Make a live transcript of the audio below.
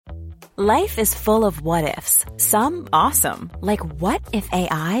Life is full of what-ifs. Some awesome, like what if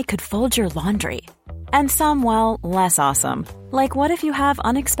AI could fold your laundry? And some, well, less awesome, like what if you have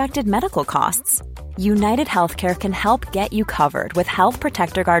unexpected medical costs? United Healthcare can help get you covered with Health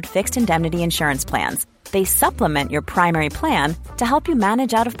Protector Guard fixed indemnity insurance plans. They supplement your primary plan to help you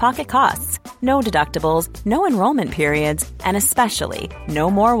manage out-of-pocket costs. No deductibles, no enrollment periods, and especially no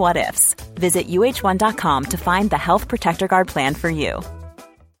more what-ifs. Visit uh1.com to find the Health Protector Guard plan for you.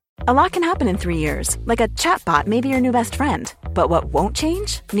 A lot can happen in 3 years, like a chatbot may be your new best friend. But what won't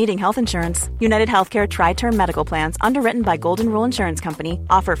change? Needing health insurance. United Healthcare Tri-Term Medical Plans, underwritten by Golden Rule Insurance Company,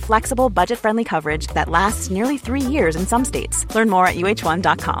 offer flexible, budget-friendly coverage that lasts nearly 3 years in some states. Learn more at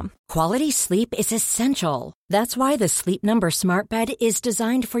uh1.com. Quality sleep is essential. That's why the Sleep Number Smart Bed is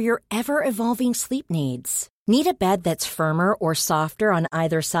designed for your ever-evolving sleep needs. Need a bed that's firmer or softer on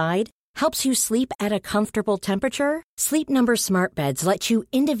either side? Helps you sleep at a comfortable temperature? Sleep Number Smart Beds let you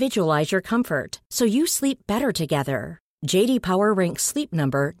individualize your comfort, so you sleep better together. J.D. Power ranks Sleep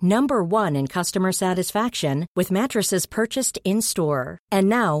Number number 1 in customer satisfaction with mattresses purchased in-store. And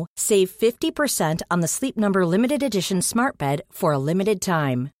now, save 50% on the Sleep Number Limited Edition Smart Bed for a limited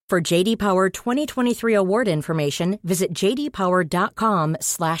time. For J.D. Power 2023 award information, visit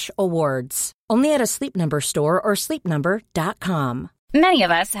jdpower.com/awards. Only at a Sleep Number store or sleepnumber.com. Many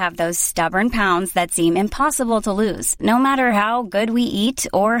of us have those stubborn pounds that seem impossible to lose, no matter how good we eat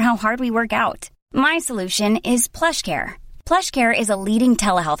or how hard we work out. My solution is PlushCare. PlushCare is a leading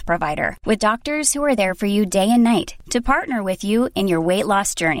telehealth provider with doctors who are there for you day and night to partner with you in your weight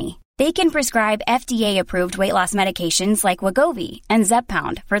loss journey. They can prescribe FDA-approved weight loss medications like Wegovy and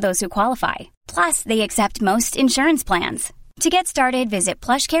Zepbound for those who qualify. Plus, they accept most insurance plans. To get started, visit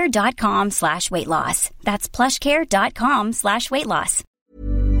plushcare.com/weightloss. That's plushcare.com/weightloss.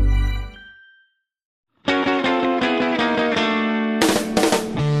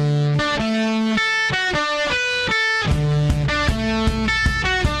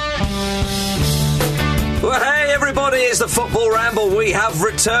 Well, hey, everybody, it's the Football Ramble. We have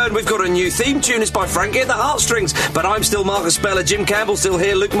returned. We've got a new theme tune. It's by Frankie and the Heartstrings. But I'm still Marcus Speller, Jim Campbell's still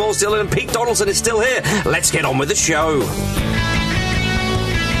here, Luke Moore still here, and Pete Donaldson is still here. Let's get on with the show.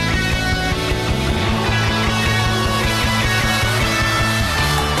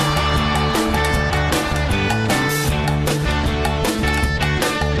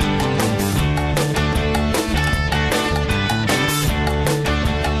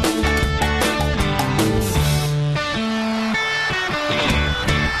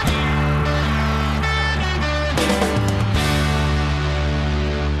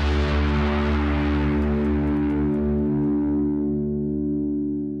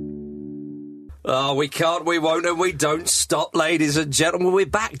 Oh, we can't, we won't, and we don't stop, ladies and gentlemen. We're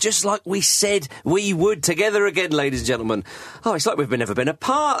back just like we said we would, together again, ladies and gentlemen. Oh, it's like we've never been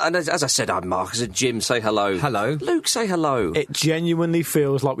apart. And as I said, I'm Marcus and Jim. Say hello. Hello. Luke, say hello. It genuinely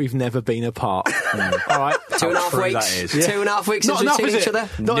feels like we've never been apart. All right. 2.5 weeks. Yeah. 2.5 weeks since we've seen each other.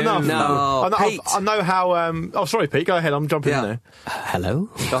 Not enough. No. I know how... oh, sorry, Pete. Go ahead. I'm jumping in there. Hello.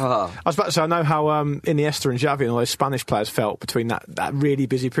 Ah. I was about to say, I know how Iniesta and Xavi and all those Spanish players felt between that really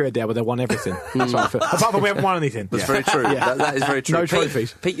busy period there where they won everything. That's what I feel. Apart from we haven't won anything. That's very true. Yeah. That is very true. No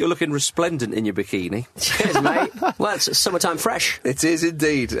trophies. Pete, you're looking resplendent in your bikini. Cheers, mate. Well, it's summertime fresh. It is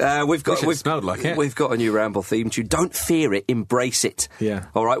indeed. We've smelled like it. We've got a new Ramble theme tune. Don't fear it, embrace it. Yeah.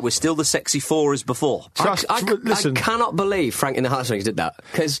 All right, we're still the sexy four as before. I cannot believe Frank and the Heartstrings did that,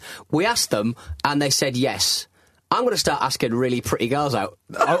 because we asked them and they said yes. I'm going to start asking really pretty girls out.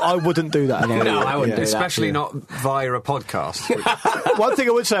 I wouldn't do that. No, I wouldn't do that. Especially not via a podcast. One thing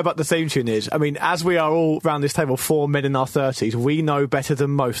I would say about the theme tune is, I mean, as we are all round this table, 4 men in our 30s, we know better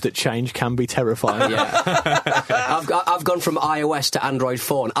than most that change can be terrifying. Yeah. I've gone from iOS to Android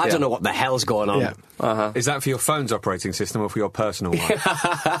phone. I don't know what the hell's going on. Yeah. Uh-huh. Is that for your phone's operating system or for your personal one?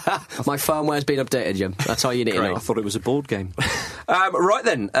 My firmware's been updated, Jim. That's all you need to know. I thought it was a board game. Right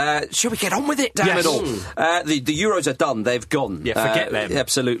then, shall we get on with it? Damn it all. The Euros are done. They've gone. Yeah, forget them.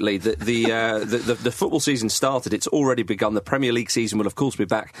 Absolutely. The football season started. It's already begun. The Premier League season will, of course, be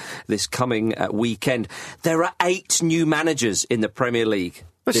back this coming weekend. There are 8 new managers in the Premier League.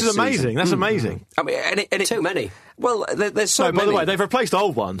 This is amazing. Season. That's amazing. I mean, and too many. Well, there's so many. By the way, they've replaced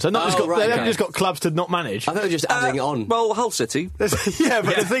old ones. They're not they haven't just got clubs to not manage. I thought they were just adding it on. Well, Hull City. The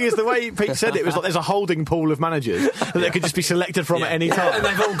thing is, the way Pete said it was like there's a holding pool of managers that they could just be selected from at any time. And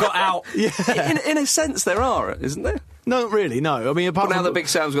they've all got out. In a sense, there are, isn't there? No, really, no. I mean, apart But now from that Big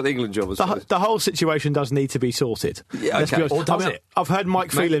Sam's got the England job, I suppose. the whole situation does need to be sorted. Yeah, Let's be okay. honest. Or does it? I've heard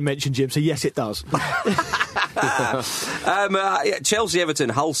Mike Phelan mention Jim, so yes, it does. Chelsea, Everton,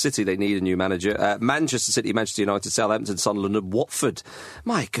 Hull City, they need a new manager. Manchester City, Manchester United, Southampton, Sunderland and Watford.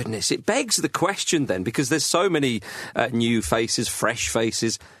 My goodness, it begs the question then, because there's so many new faces, fresh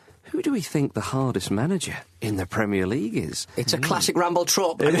faces. Who do we think the hardest manager in the Premier League is? It's a classic Ramble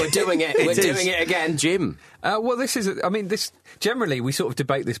trope, and we're doing it. We're doing it again. Jim. Well, this is. I mean, this generally we sort of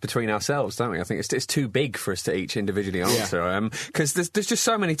debate this between ourselves, don't we? I think it's too big for us to each individually answer, because there's just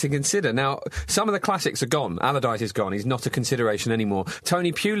so many to consider. Now, some of the classics are gone. Allardyce is gone. He's not a consideration anymore.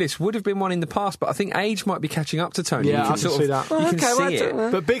 Tony Pulis would have been one in the past, but I think age might be catching up to Tony. Yeah, you can I can see that. You can see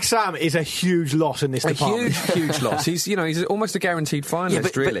it. But Big Sam is a huge loss in this department. Huge loss. He's almost a guaranteed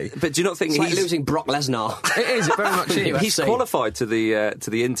finalist, really. But do you not think It's like he's losing Brock Lesnar. It is. It very much is. He's qualified to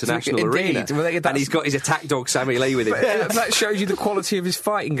the international Indeed. arena, Well, and he's got his attack dog Sammy Lee with him. That shows you the quality of his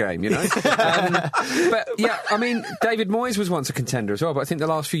fighting game, you know. But yeah, I mean, David Moyes was once a contender as well, but I think the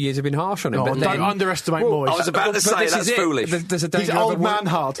last few years have been harsh on him. Oh, but don't then, underestimate Moyes. I was about to but say this that's is it. foolish. There's a danger He's of old a man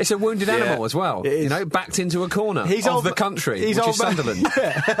hard. It's a wounded animal as well. It is. You know, backed into a corner He's of old- the country, he's which old is man- Sunderland.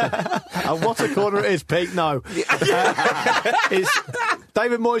 And what a corner it is, Pete. No.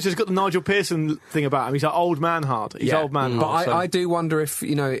 David Moyes has got the Nigel Pearson thing about him. He's like old man hard. He's old man But hard. so- I do wonder if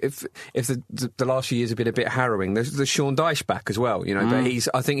if the last few years have been a bit harrowing. There's Sean Dyche back as well, you know.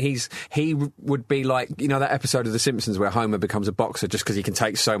 But I think he would be like, you know, that episode of The Simpsons where Homer becomes a boxer just because he can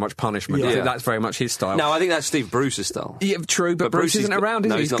take so much punishment. I Yeah. think that's very much his style. No, I think that's Steve Bruce's style. Yeah, true, but Bruce isn't around, is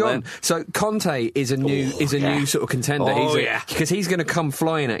no, he? he's He's not gone. there. So Conte is a new sort of contender. Oh, yeah. Because he's going to come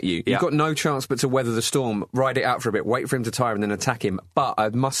flying at you. Yeah. You've got no chance but to weather the storm, ride it out for a bit, wait for him to tire, and then attack him. But I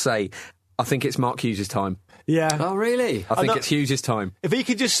must say, I think it's Mark Hughes' time. yeah. Oh, really? I think know- it's Hughes' time. If he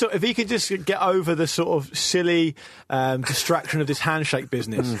could just get over the sort of silly distraction of this handshake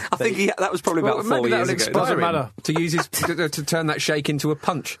business. I think that was probably about 4 maybe years that would ago. inspire Doesn't him matter. to use his to turn that shake into a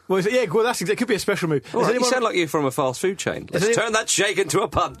punch. Well, it could be a special move. All right, you sound like you're from a fast food chain. Let's any- turn that shake into a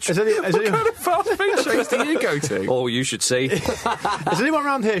punch. Has any- has What any- kind of fast food shakes do you go to? Oh, you should see. has anyone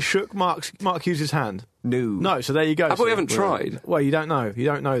around here shook Mark Hughes' hand? No. So there you go. But we haven't tried. Well, you don't know. You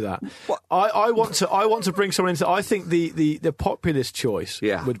don't know that. What? I want to bring someone into. I think the populist choice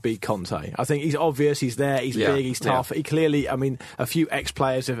would be Conte. I think he's obvious. He's there. He's Yeah. big. He's tough. He clearly. I mean, a few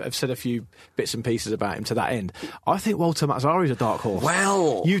ex-players have said a few bits and pieces about him to that end. I think Walter Mazzarri is a dark horse.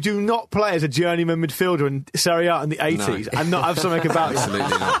 Well, You do not play as a journeyman midfielder in Serie A in the 80s and not have something about you.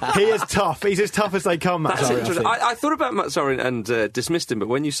 Absolutely not. He is tough. He's as tough as they come, that's Mazzarri, I interesting. think. I thought about Mazzarri and dismissed him, but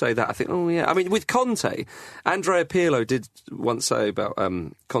when you say that, I think, oh yeah. I mean, with Conte, Andrea Pirlo did once say about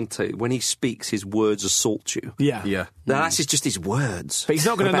Conte, when he speaks, his words assault you. Yeah. Yeah. Now, that's just his words. But he's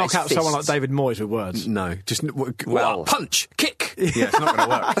not going to About knock his out someone like fists. David Moyes with words. No, just Well- punch, kick. Yeah, it's not going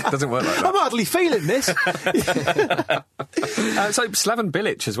to work. It doesn't work like that. I'm hardly feeling this. So Slaven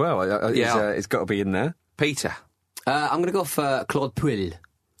Bilic as well. It's got to be in there. Peter. I'm going to go for Claude Puel.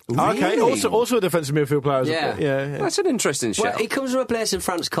 Okay, Really? also a defensive midfield player. Yeah. yeah. That's an interesting shout. Well, he comes from a place in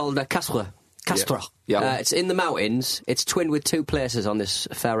France called Castres. Castres. Yeah. It's in the mountains. It's twinned with two places on this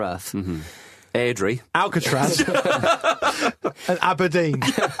fair earth. Airdrie. Alcatraz and Aberdeen.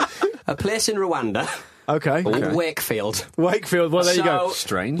 A place in Rwanda. Okay. And Wakefield. Wakefield. Well, there you go. So,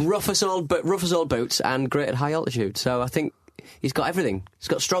 Strange. Rough as old boots and great at high altitude. So I think he's got everything. He's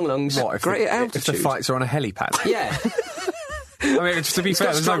got strong lungs. What, if Great the, if the altitude. fights are on a helipad? Yeah. I mean, just to be fair,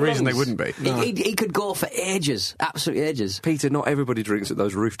 got there's no strong reason they lungs. wouldn't be. He could go for ages. Absolutely ages. Peter, not everybody drinks at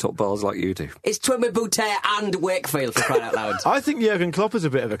those rooftop bars like you do. It's twin with Boutet and Wakefield, for crying out loud. I think Jurgen Klopp is a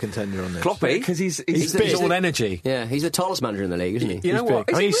bit of a contender on this. Kloppy? Because he's big. all energy. Yeah, he's the tallest manager in the league, isn't he? You know He's what?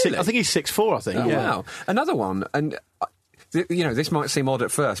 big. Is he really? I think he's 6'4", I think. Oh, yeah. wow. Another one, and this might seem odd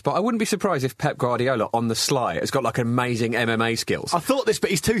at first, but I wouldn't be surprised if Pep Guardiola, on the sly, has got like amazing MMA skills. I thought this, but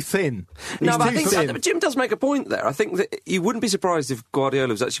he's too thin. He's No, but I too think thin. Jim does make a point there. I think that you wouldn't be surprised if Guardiola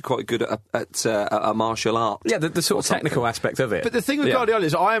was actually quite good at a martial art. Yeah, the sort or of technical something. aspect of it. But the thing with Guardiola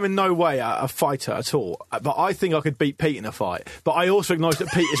is I am in no way a fighter at all. But I think I could beat Pete in a fight. But I also acknowledge that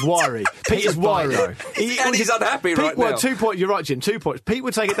Pete is wiry. Pete is wiry. And he's unhappy right now. 2 points. You're right, Jim. 2 points. Pete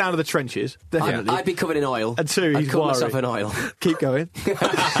would take it down to the trenches, definitely. I'd be covered in oil. And two, I'd he's cover wiry. myself in oil. Keep going.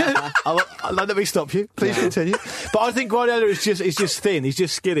 I'll let me stop you. Please continue. But I think Guardiola is just thin. He's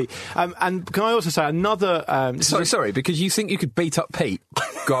just skinny. And can I also say another? Sorry, because you think you could beat up Pete?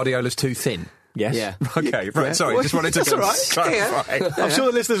 Guardiola's too thin. Yes. Yeah. Okay, right. Yeah. Sorry, Well, just wanted to that's all right. clarify. I'm sure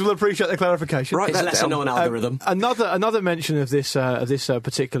the listeners will appreciate the clarification. Right. It's a that lesser down. known algorithm. Another mention of this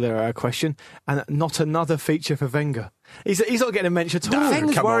particular question, and not another feature for Wenger. He's not getting a mention at all.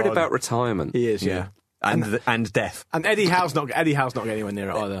 Wenger's Come worried on. about retirement. He is, yeah. and death. And Eddie Howe's not getting anywhere near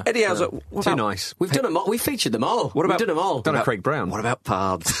it either. Eddie Howe's Too nice. We've done them all. We featured them all. What about- We've done them all. Don't know Craig Brown. What about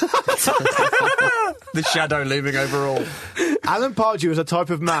Pard? The shadow looming over all. Alan Pardew is a type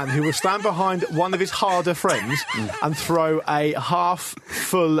of man who will stand behind one of his harder friends and throw a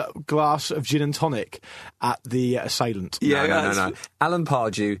half-full glass of gin and tonic at the assailant. No. Alan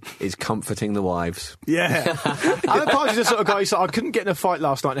Pardew is comforting the wives. Yeah. Alan Pardew's the sort of guy who said, I couldn't get in a fight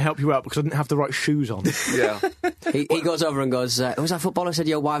last night to help you out because I didn't have the right shoes on. Yeah. He goes over and goes, was that footballer who said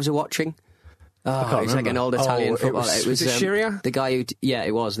your wives are watching? Oh, he's like an old Italian footballer. Was it Scirea? The guy who...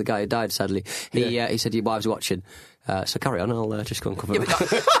 it was. The guy who died, sadly. He said your wives are watching. So carry on, I'll just go and cover it.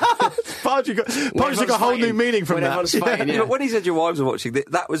 Pardew's like a whole new meaning from that. Fighting, But when he said your wives are watching,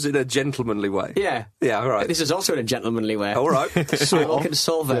 that was in a gentlemanly way. Yeah. Yeah, all right. This is also in a gentlemanly way. All right. I will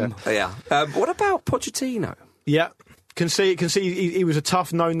console them. Yeah. What about Pochettino? Yeah. Can see he was a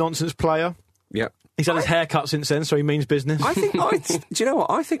tough, no-nonsense player. Yep. He's had his hair cut since then, so he means business. Do you know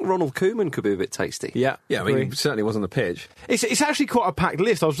what? I think Ronald Koeman could be a bit tasty. Yeah. Yeah, I mean, he certainly was on the pitch. It's actually quite a packed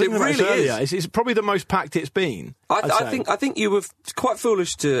list. I was thinking about this really earlier. It's probably the most packed it's been. I think you were quite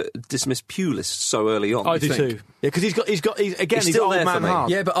foolish to dismiss Pulis so early on. I do too. Yeah, because he's still old there man for me. hard.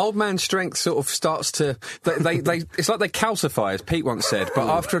 Yeah, but old man strength sort of starts to... They it's like they calcify, as Pete once said, but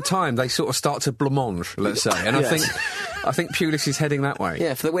after a time they sort of start to blancmange, let's say. And Yes. I think Pulis is heading that way.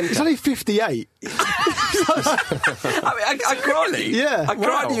 Yeah, for the winter. He's only 58. I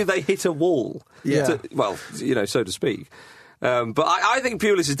cried knew they hit a wall. Yeah. So to speak. But I think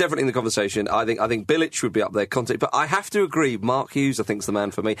Pulis is definitely in the conversation. I think Bilic would be up there, Conte. But I have to agree, Mark Hughes, I think, is the man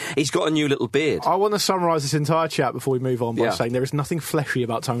for me. He's got a new little beard. I want to summarise this entire chat before we move on by Yeah. saying there is nothing fleshy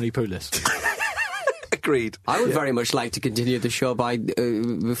about Tony Pulis. Agreed. I would very much like to continue the show by,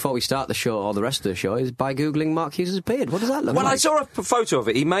 before we start the show, or the rest of the show, is by Googling Mark Hughes' beard. What does that look like? Well, I saw a photo of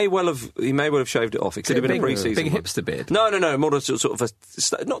it. He may well have shaved it off. It could have been a pre-season Big one. hipster beard. No. More sort of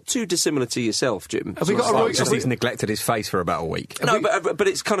not too dissimilar to yourself, Jim. Have we got a Oh, Roy- just he's neglected his face for about a week. No, but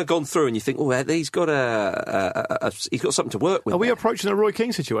it's kind of gone through, and you think, oh, he's got he's got something to work with. Are we there. approaching a Roy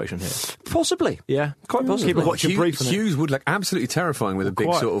Keane situation here? Possibly? Yeah. Quite possibly. Keep a watching brief on it. Hughes would look absolutely terrifying with a big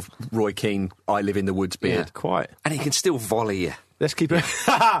Quite. sort of Roy Keane, I live in the woods beard. Quite. And he can still volley you. Let's keep a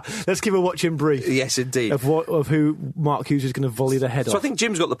watching brief. Yes, indeed. Of who Mark Hughes is going to volley the head off. So I think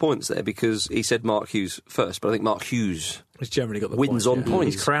Jim's got the points there because he said Mark Hughes first, but I think Mark Hughes He's generally got the wins points, on yeah.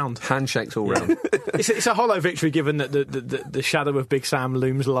 points. He's crowned. Handshakes all round. It's a hollow victory given that the shadow of Big Sam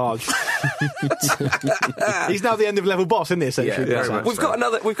looms large. He's now the end of level boss, isn't he? Essentially, Yeah, Big Sam?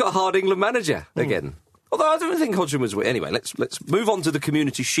 We've got a hard England manager again. Although I don't think Hodgson was... Anyway, let's move on to the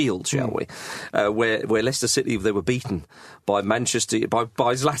Community Shield, shall we? Where Leicester City, they were beaten by by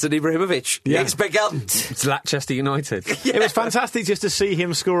Zlatan Ibrahimovic. Yeah. It's begun. It's Leicester United. It was fantastic just to see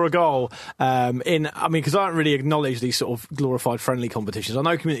him score a goal because I don't really acknowledge these sort of glorified friendly competitions. I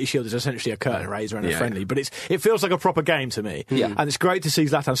know Community Shield is essentially a curtain raiser and a Yeah. friendly, but it feels like a proper game to me. Yeah. And it's great to see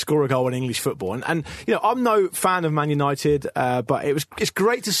Zlatan score a goal in English football. And I'm no fan of Man United, but it's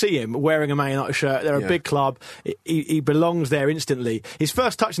great to see him wearing a Man United shirt. They're a big club. He belongs there instantly. His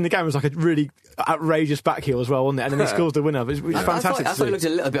first touch in the game was like a really outrageous back heel as well, wasn't it? And then he scores the winner. It's fantastic. I thought he looked a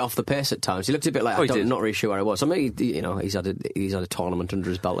little bit off the pace at times. He looked a bit like he I'm did. not really sure where he was. I mean, he's had a tournament under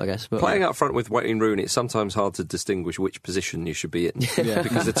his belt, I guess. But Playing up front with Wayne Rooney, it's sometimes hard to distinguish which position you should be in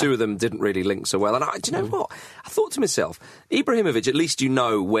because the two of them didn't really link so well. And do you know what? I thought to myself, Ibrahimovic, at least you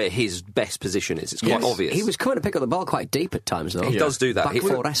know where his best position is. It's quite obvious. He was coming to pick up the ball quite deep at times, though. He does do that. Back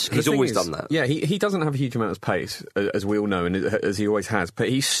four-esque. He's The thing always is, done that. Yeah, he doesn't have a huge amount of pace, as we all know, and as he always has. But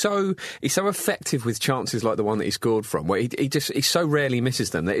he's so effective with chances like the one that he scored from, where he so rarely misses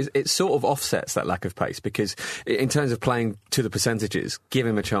them. That it sort of offsets that lack of pace because, in terms of playing to the percentages, give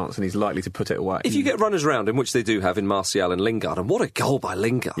him a chance and he's likely to put it away. If you get runners around, in which they do have in Martial and Lingard, and what a goal by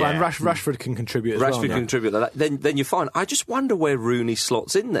Lingard. And Rashford can contribute as well. Rashford can contribute to that. Then you're fine. I just wonder where Rooney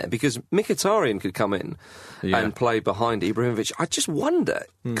slots in there because Mkhitaryan could come in and play behind Ibrahimovic. I just wonder,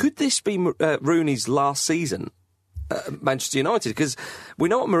 could this be Rooney's last season at Manchester United? Because we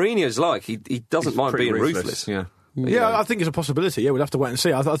know what Mourinho's like. He doesn't mind Pretty being ruthless. Yeah. Yeah, I think it's a possibility. Yeah, we'll have to wait and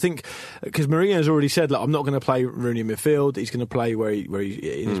see. I think because Mourinho's already said, I'm not going to play Rooney in midfield. He's going to play where he's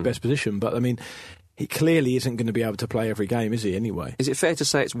in his best position. But I mean, he clearly isn't going to be able to play every game, is he? Anyway, Is it fair to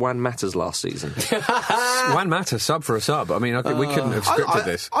say it's Juan Mata's last season? Juan Mata, sub for a sub. I mean, we couldn't have scripted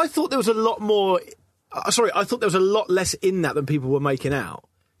this. I thought there was a lot more. I thought there was a lot less in that than people were making out.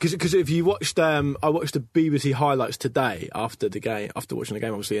 Because if you watched, I watched the BBC highlights today after watching the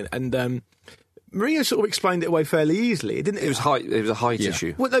game, obviously, and Mourinho sort of explained it away fairly easily. It didn't. It was a height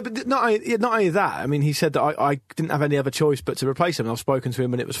issue. Well, no, but not only that. I mean, he said that I didn't have any other choice but to replace him. And I've spoken to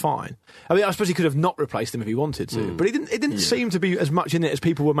him, and it was fine. I mean, I suppose he could have not replaced him if he wanted to, but it didn't seem to be as much in it as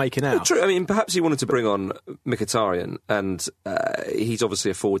people were making out. True. I mean, perhaps he wanted to bring on Mkhitaryan, and he's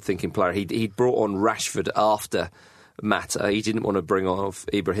obviously a forward-thinking player. He'd brought on Rashford after Mata. He didn't want to bring off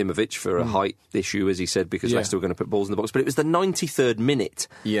Ibrahimovic for a height issue, as he said, because Leicester were going to put balls in the box. But it was the 93rd minute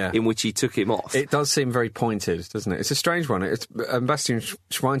in which he took him off. It does seem very pointed, doesn't it? It's a strange one. Bastian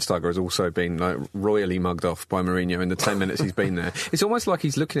Schweinsteiger has also been royally mugged off by Mourinho in the 10 minutes he's been there. It's almost like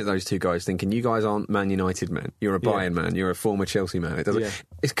he's looking at those two guys thinking, you guys aren't Man United men. You're a Bayern man. You're a former Chelsea man. It doesn't.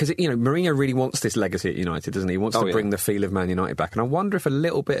 It's because Mourinho really wants this legacy at United, doesn't he? He wants to bring the feel of Man United back. And I wonder if a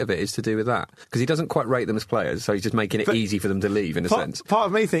little bit of it is to do with that. Because he doesn't quite rate them as players, so he's just making it easy for them to leave, in a sense. Part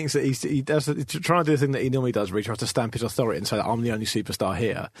of me thinks that he does trying to do the thing that he normally does, where he tries to stamp his authority and say that I'm the only superstar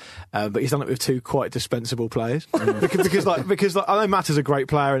here. But he's done it with two quite dispensable players. because I know Mata's a great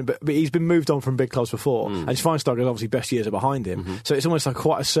player, but he's been moved on from big clubs before, and Schweinsteiger's obviously best years are behind him. So it's almost like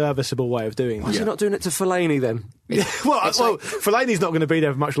quite a serviceable way of doing it. Why is he not doing it to Fellaini then? well, Fellaini's not going to be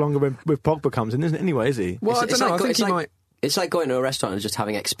there for much longer when Pogba comes in, isn't it? Anyway, is he? Well, I don't know. I think he might. It's like going to a restaurant and just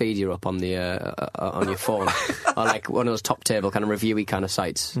having Expedia up on the on your phone, or like one of those top table kind of reviewy kind of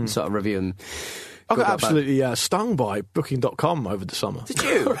sites. Sort of review them. I got absolutely stung by Booking.com over the summer. Did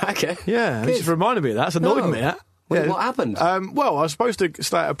you? Okay. Yeah, it just reminded me of that. It's annoyed me. That. What happened? Well, I was supposed to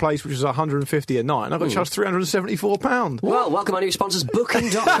stay at a place which was $150 a night, and I got charged £374. Well, welcome our new sponsors,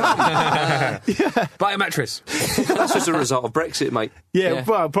 Booking.com. Buy a mattress. That's just a result of Brexit, mate. Yeah,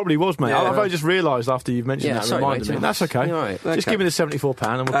 well, it probably was, mate. I've only just realised after you've mentioned that, reminded me. That's okay. Right. Just give me the £74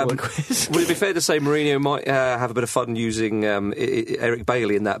 and we'll call it quits. Would it be fair to say Mourinho might have a bit of fun using Eric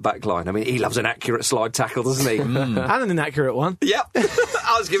Bailey in that back line? I mean, he loves an accurate slide tackle, doesn't he? And an inaccurate one. Yep.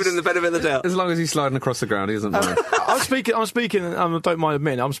 I was giving him the benefit of the doubt. As long as he's sliding across the ground, he doesn't mind. I'm speaking, I don't mind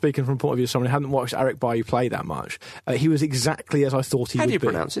admitting, I'm speaking from the point of view of someone who hadn't watched Eric Bailly play that much. He was exactly as I thought he would be. How do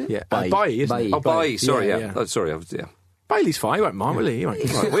you pronounce it? Yeah, Bailly, isn't it? Oh, Bailly, sorry, yeah. Oh, sorry, Bailey's fine, he won't mind, will he? He won't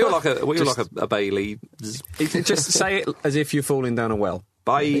Right. We all like a Bailey. Just say it as if you're falling down a well.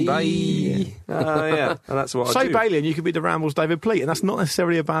 Bye. Yeah, and that's what I do. Say Bailey and you could be the Rambles' David Pleat, and that's not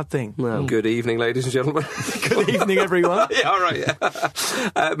necessarily a bad thing. Well. Good evening, ladies and gentlemen. Good evening, everyone. Yeah, all right. Yeah.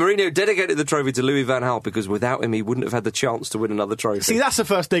 Mourinho dedicated the trophy to Louis van Gaal because without him he wouldn't have had the chance to win another trophy. See, that's the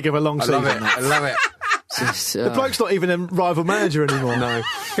first dig of a long season. I love it. The bloke's not even a rival manager anymore. No.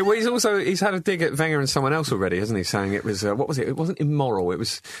 Well, he's had a dig at Wenger and someone else already, hasn't he? Saying it was what was it? It wasn't immoral. It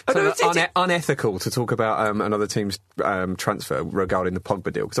was unethical to talk about another team's transfer regarding the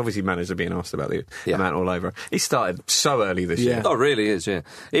Pogba deal, because obviously managers are being asked about the amount all over. He started so early this year. Oh, really is. Yeah.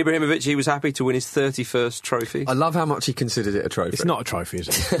 Ibrahimovic, he was happy to win his 31st trophy. I love how much he considered it a trophy. It's not a trophy, is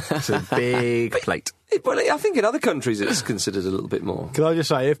it? It's a big plate. Well, I think in other countries it's considered a little bit more. Can I just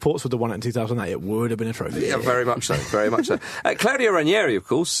say, if Portsmouth had won it in 2008, it would have been a trophy. Yeah, very much so, very much so. Claudio Ranieri, of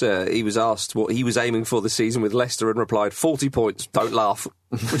course, he was asked what he was aiming for this season with Leicester and replied, 40 points, don't laugh,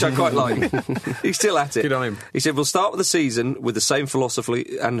 which I quite like. He's still at it. Good on him. He said, we'll start with the season with the same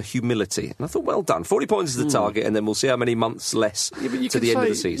philosophy and humility. And I thought, well done. 40 points is the target, and then we'll see how many months less to the end of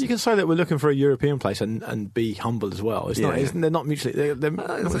the season. You can say that we're looking for a European place and be humble as well. They're not mutually...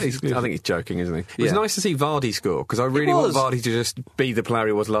 I think he's joking, isn't he? It was nice to see Vardy score, because I really want Vardy to just be the player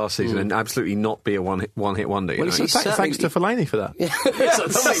he was last season and absolutely not be a one-hit wonder. Well, thanks to Fellaini for that.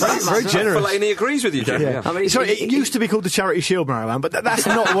 Very generous. Fellaini agrees with you, Jim. Yeah. I mean, it used to be called the Charity Shield, Marouane, but that's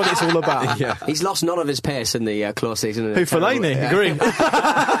not what it's all about. Yeah. He's lost none of his pace in the close season. Who, Fellaini? Agree.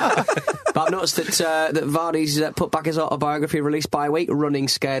 But I've noticed that Vardy's put back his autobiography released by a week, Running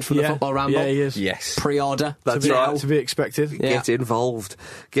Scared from the Football Ramble. Yeah, he is. Yes. Pre-order. That's right. To be expected. Get involved.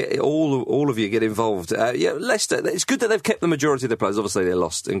 Get all of you get involved. Leicester, it's good that they've kept the majority of their players. Obviously, they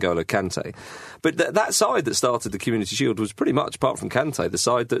lost N'Golo Kante. But that side that started the Community Shield was pretty much, apart from Kante, the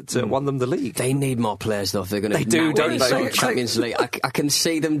side that won them the league. They need more players, though, if they're going to... They do, don't they? Champions League. I can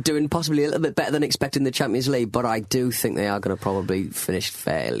see them doing possibly a little bit better than expected in the Champions League, but I do think they are going to probably finish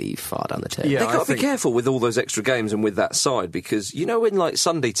fairly far down the table. Yeah, they've got to be careful with all those extra games and with that side, because, you know, in like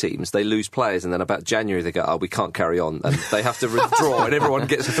Sunday teams, they lose players and then about January they go, oh, we can't carry on, and they have to withdraw and everyone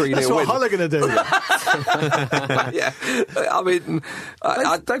gets a 3-0 win. That's what Hull are going to do. Yeah. I mean...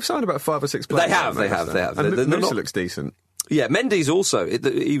 They've signed about 5 or 6 players. They have. And Musa looks decent. Yeah, Mendy's also,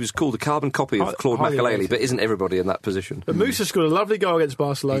 he was called a carbon copy of Claude Makelele, but isn't everybody in that position? But Musa scored a lovely goal against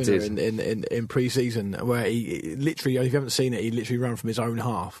Barcelona in pre-season, where he literally, if you haven't seen it, he literally ran from his own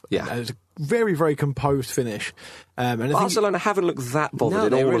half. Yeah. And it was a very, very composed finish. And I think Barcelona haven't looked that bothered No,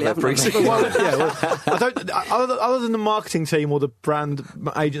 in they all really of their haven't. pre-season. I don't. Other than the marketing team or the brand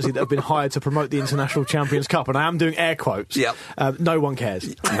agency that have been hired to promote the International Champions Cup, and I am doing air quotes. Yep. No one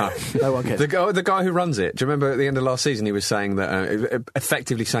cares. No one cares. The guy who runs it, do you remember at the end of last season he was saying that,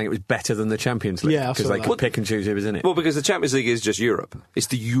 effectively saying it was better than the Champions League? Yeah, I because saw they that. could pick and choose who was in it. Well, because the Champions League is just Europe. It's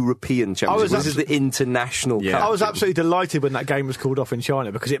the European Champions League. This is the international Yeah. cup. I was absolutely delighted when that game was called off in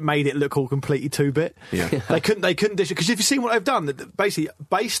China because it made it look all completely 2-bit. Yeah. They couldn't dish it because if you've seen what they've done, that basically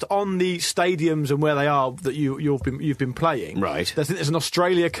based on the stadiums and where they are that you've been playing, Right. I think there's an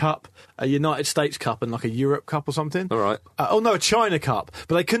Australia Cup, a United States Cup, and like a Europe Cup or something. All right. A China Cup,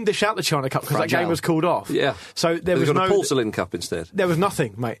 but they couldn't dish out the China Cup because that game was called off. Yeah. So there They've was got no a porcelain cup instead. There was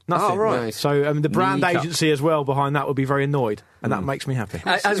nothing, mate. Nothing. Oh, right. Nice. So the brand Mini cup. agency as well behind that would be very annoyed, and that makes me happy.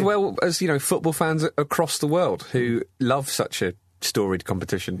 As well as, football fans across the world who love such a storied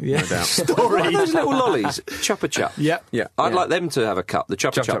competition, no doubt. What are those little lollies? Chuppa Chup. Yep. Yeah. I'd like them to have a cup, the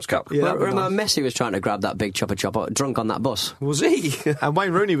Chuppa Chups Cup. Yeah, Well, that was remember nice. Messi was trying to grab that big chopper drunk on that bus. Was he? And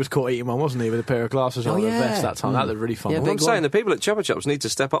Wayne Rooney was caught eating one, wasn't he, with a pair of glasses on and a yeah. vest that time. That looked really fun. Yeah, Well, big I'm saying the people at Chuppa Chups need to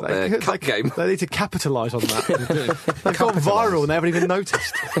step up their cup game. They need to capitalise on that. They've gone viral and they haven't even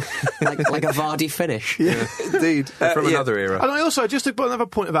noticed. like a Vardy finish. Indeed. From another era. And I also, just to put another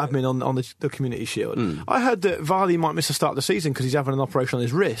point of admin on the Community Shield, I heard that Vardy might miss the start of the season because he's having an operation on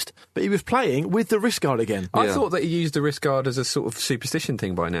his wrist, but he was playing with the wrist guard again. I Yeah. thought that he used the wrist guard as a sort of superstition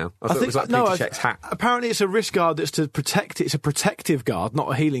thing by now. I thought it was like Peter Cech's hat. Apparently, it's a wrist guard that's to protect. It's a protective guard,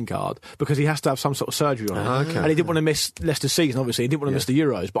 not a healing guard, because he has to have some sort of surgery on it. Okay. And he didn't want to miss Leicester's season. Obviously, he didn't want to miss the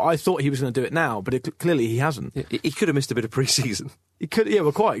Euros. But I thought he was going to do it now, but clearly he hasn't. He could have missed a bit of pre-season. He could, yeah,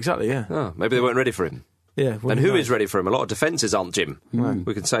 well, quite exactly, yeah, Oh, maybe they weren't ready for him. yeah. well, And who knows? is ready for him? A lot of defences aren't, Jim.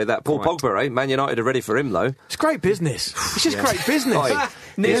 We can say that. Paul Pogba, Man United are ready for him, though. It's great business. It's just great business. Oi.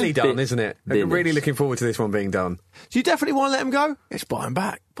 Nearly Yeah. done, isn't it? I'm really looking forward to this one being done. Do you definitely want to let him go? Let's buy him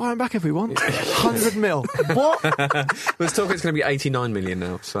back. Buy him back if we want. 100 mil. What? There's talk it's going to be 89 million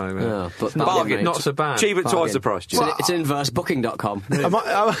now, so But Bargain. not so bad. Cheap at twice the price, Jim. It's inversebooking.com.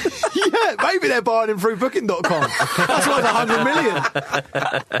 Yeah, maybe they're buying him through Booking.com. That's like 100 million.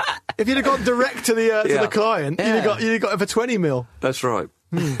 If you'd have gone direct to the Yeah. client, you'd have got it for 20 mil. That's right.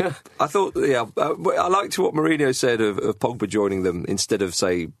 I thought, I liked what Mourinho said of Pogba joining them instead of,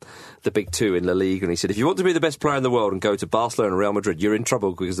 say, the big two in La Liga. And he said, if you want to be the best player in the world and go to Barcelona and Real Madrid, you're in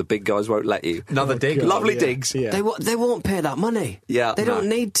trouble because the big guys won't let you. Another dig. God, Lovely yeah. digs. Yeah. They won't pay that money. Yeah, They don't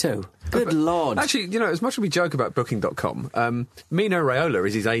need to. Good Lord. Actually, as much as we joke about Booking.com, Mino Raiola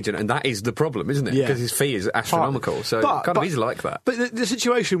is his agent, and that is the problem, isn't it? Yeah. Because his fee is astronomical, so he's like that. But the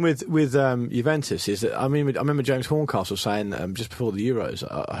situation with Juventus is that I remember James Horncastle saying just before the Euros,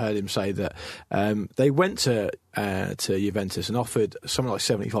 I heard him say that they went to Juventus and offered something like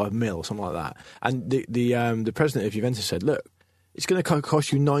 75 mil or something like that, and the president of Juventus said, "Look, it's going to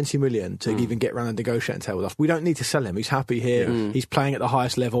cost you 90 million to even get round and negotiate and tell with us. We don't need to sell him. He's happy here. He's playing at the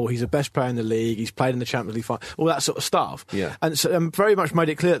highest level. He's the best player in the league. He's played in the Champions League final, all that sort of stuff." Yeah. And so very much made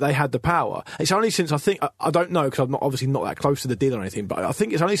it clear that they had the power. It's only since I don't know because I'm obviously not that close to the deal or anything, but I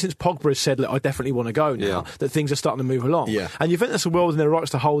think it's only since Pogba has said, "Look, I definitely want to go now," that things are starting to move along. Yeah. And Juventus are well within their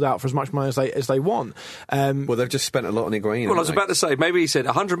rights to hold out for as much money as they want. Well, they've just spent a lot on Higuain. Well, I was about to say, maybe he said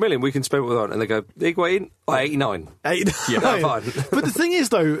 100 million we can spend with on, and they go, Higuain, 89. Yeah, fine. But the thing is,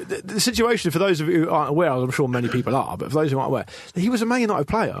 though, the situation, for those of you who aren't aware, I'm sure many people are, but for those who aren't aware, he was a Man United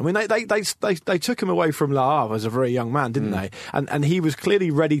player. I mean, they took him away from Le Havre as a very young man, didn't they? And he was clearly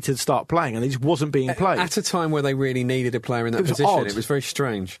ready to start playing, and he just wasn't being played. At a time where they really needed a player in that It was position. odd. It was very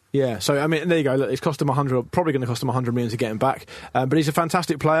strange. Yeah, so I mean, there you go. Look, it's cost him probably going to cost him 100 million to get him back. But he's a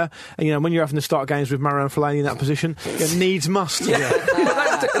fantastic player, and when you're having to start games with Marouane Fellaini in that position, it needs must.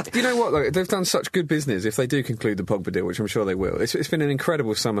 But you know what? Though? They've done such good business. If they do conclude the Pogba deal, which I'm sure they will, it's been an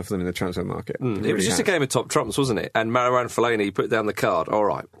incredible summer for them in the transfer market. It was just a game of top trumps, wasn't it? And Marouane Fellaini put down the card. All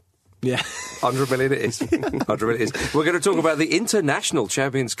right. Yeah. 100 million it is. 100 million it is. We're going to talk about the International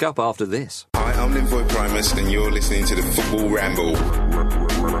Champions Cup after this. Hi, I'm Linvoy Primus, and you're listening to the Football Ramble.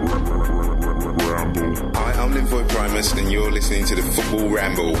 Hi, I'm Linvoy Primus, and you're listening to the Football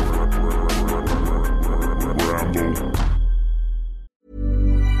Ramble.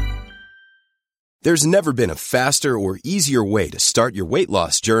 There's never been a faster or easier way to start your weight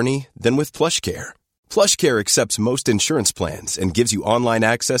loss journey than with PlushCare. PlushCare accepts most insurance plans and gives you online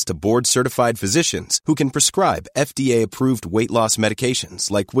access to board-certified physicians who can prescribe FDA-approved weight loss medications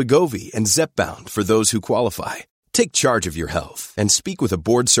like Wegovy and Zepbound for those who qualify. Take charge of your health and speak with a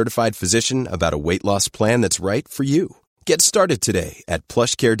board-certified physician about a weight loss plan that's right for you. Get started today at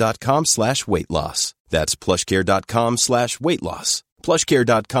plushcare.com/weight loss. That's plushcare.com/weight loss.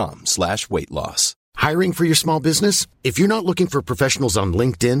 PlushCare.com/weight loss. Hiring for your small business? If you're not looking for professionals on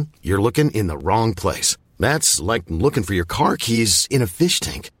LinkedIn, you're looking in the wrong place. That's like looking for your car keys in a fish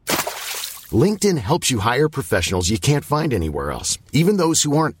tank. LinkedIn helps you hire professionals you can't find anywhere else, even those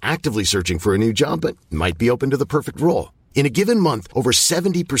who aren't actively searching for a new job but might be open to the perfect role. In a given month, over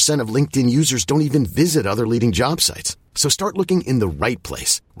 70% of LinkedIn users don't even visit other leading job sites. So start looking in the right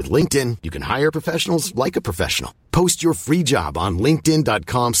place. With LinkedIn, you can hire professionals like a professional. Post your free job on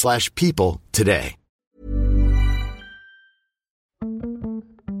linkedin.com/people today.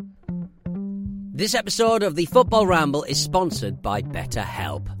 This episode of the Football Ramble is sponsored by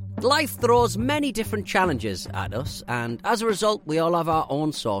BetterHelp. Life throws many different challenges at us, and as a result, we all have our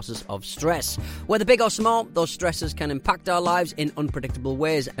own sources of stress. Whether big or small, those stresses can impact our lives in unpredictable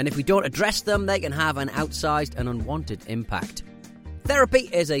ways, and if we don't address them, they can have an outsized and unwanted impact. Therapy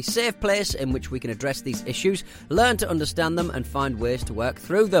is a safe place in which we can address these issues, learn to understand them, and find ways to work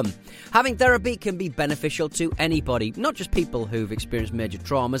through them. Having therapy can be beneficial to anybody, not just people who've experienced major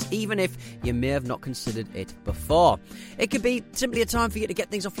traumas, even if you may have not considered it before. It could be simply a time for you to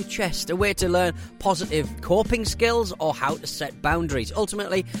get things off your chest, a way to learn positive coping skills, or how to set boundaries.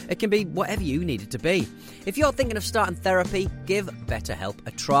 Ultimately, it can be whatever you need it to be. If you're thinking of starting therapy, give BetterHelp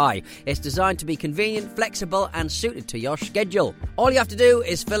a try. It's designed to be convenient, flexible, and suited to your schedule. All you have to do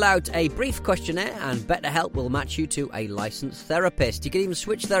is fill out a brief questionnaire and BetterHelp will match you to a licensed therapist. You can even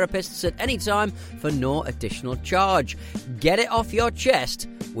switch therapists at any time for no additional charge. Get it off your chest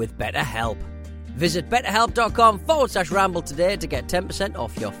with BetterHelp. Visit betterhelp.com/ramble today to get 10%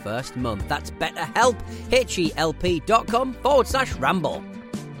 off your first month. That's BetterHelp, HELP.com/ramble.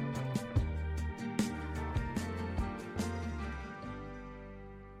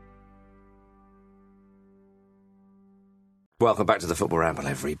 Welcome back to the Football Ramble,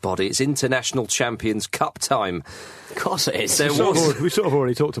 everybody. It's International Champions Cup time. Of course it is. We sort of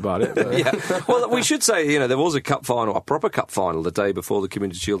already talked about it. But. Yeah. Well, we should say, there was a cup final, a proper cup final, the day before the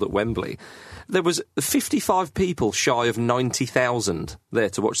Community Shield at Wembley. There was 55 people shy of 90,000 there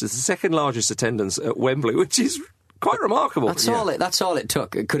to watch. This is the second largest attendance at Wembley, which is quite remarkable. That's all it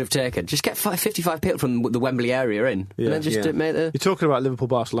took. It could have taken. Just get 55 people from the Wembley area in. Yeah. And then just make the... You're talking about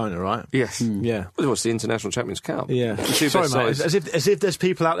Liverpool-Barcelona, right? Yes. Yeah. Well, what's the International Champions Cup? Yeah. Sorry, mate. As if there's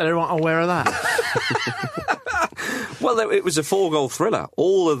people out there who aren't aware of that. Well, it was a 4-goal thriller.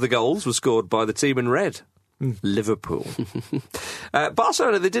 All of the goals were scored by the team in red. Liverpool.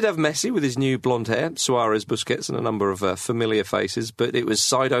 Barcelona, they did have Messi with his new blonde hair, Suarez, Busquets and a number of familiar faces, but it was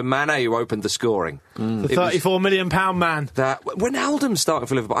Sadio Mane who opened the scoring. The £34 million man. Wijnaldum's starting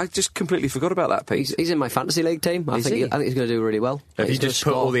for Liverpool. I just completely forgot about that piece. He's in my fantasy league team. I think he's going to do really well. Have you just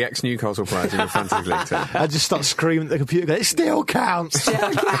put all the ex-Newcastle players in your fantasy league team? I just start screaming at the computer, going, it still counts.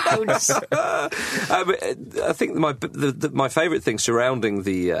 I think my favourite thing surrounding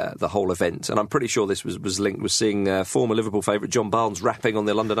the whole event, and I'm pretty sure this was linked, was seeing former Liverpool favourite John Barnes rapping on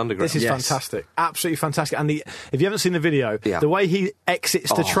the London Underground. This is fantastic. Absolutely fantastic. And if you haven't seen the video, the way he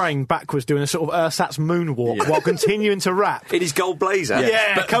exits the train backwards doing a sort of ersatz moonwalk while continuing to rap. In his gold blazer.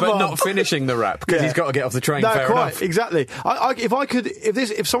 Yeah, but come on. not finishing the rap, because he's got to get off the train, fair enough. Exactly.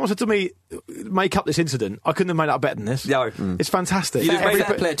 If someone said to me, make up this incident, I couldn't have made up better than this. No. It's fantastic.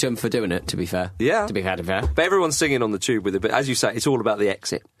 Fair play to him for doing it, to be fair. Yeah. To be fair. But everyone's singing on the tube with it, but as you say, it's all about the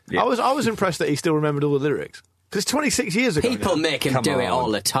exit. Yeah. I was impressed that he still remembered all the lyrics. Because it's 26 years ago. People make him do it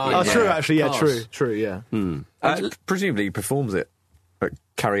all the time. Oh, true, actually, yeah, true, yeah. Presumably he performs it at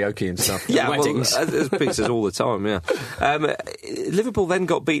karaoke and stuff. Yeah, weddings. As Pete says all the time, yeah. Liverpool then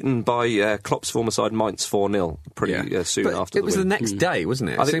got beaten by Klopp's former side Mainz 4-0 pretty soon after it was the next day, wasn't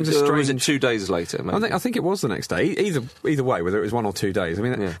it? I think seems it strange. was 2 days later, maybe. I think it was the next day. Either way, whether it was 1 or 2 days. I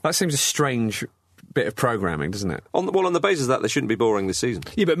mean, that seems a strange bit of programming, doesn't it? On the basis that they shouldn't be boring this season.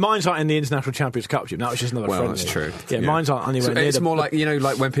 Yeah, but Mainz aren't in the International Champions Cup, Jim. That was just another friendly. Well, that's true. Yeah, Mainz aren't anywhere near. It's more like,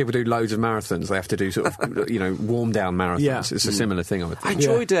 like when people do loads of marathons, they have to do sort of, warm down marathons. Yeah. It's a similar thing, I would think. I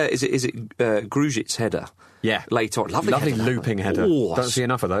enjoyed, is it Gruzic's header? Yeah. Late on. Lovely looping header. Oh, don't see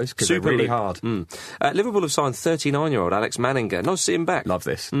enough of those because they're really hard. Liverpool have signed 39-year-old Alex Manninger. Nice to see him back. Love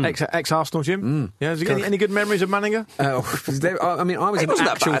this. Ex-Arsenal, Jim. Yeah, has he got any good memories of Manninger? I was an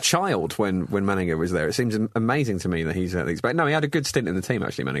actual child when Manninger was there. It seems amazing to me that he's but no, he had a good stint in the team,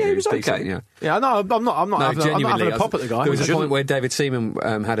 actually, Manninger. Yeah, he was okay. Decent, yeah, no, I'm not having a pop at the guy. There was a point where David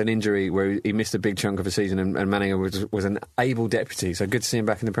Seaman had an injury where he missed a big chunk of a season and Manninger was an able deputy, so good to see him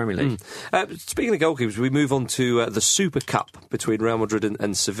back in the Premier League. Speaking of goalkeepers, we move on to the Super Cup between Real Madrid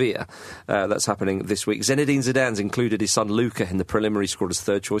and Sevilla. That's happening this week. Zinedine Zidane's included his son Luca in the preliminary squad as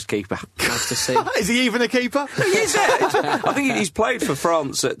third-choice keeper. Nice to see. Is he even a keeper? He is, I think he's played for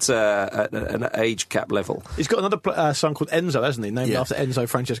France at an age cap level. He's got another son called Enzo, hasn't he? Named after Enzo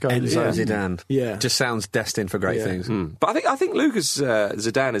Francesco. Enzo Zidane. Yeah. Just sounds destined for great things. But I think Lucas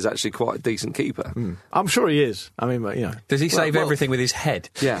Zidane is actually quite a decent keeper. I'm sure he is. I mean, you know. Does he save everything with his head?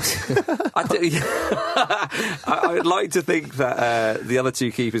 Yeah. I'd like to think that the other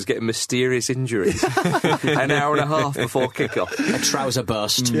two keepers get mysterious injuries an hour and a half before kick-off. A trouser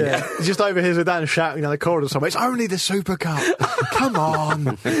burst. Yeah. Just overhears Zidane shouting down the corridor somewhere, it's only the Super Cup. Come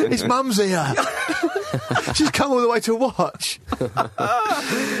on. His mum's here. She's come all the way to watch.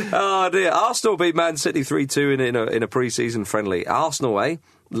 Oh dear. Arsenal beat Man City 3-2 in a pre-season friendly. Arsenal, eh?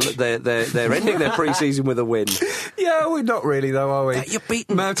 They're ending their pre-season with a win. Yeah, we're not really though, are we? You're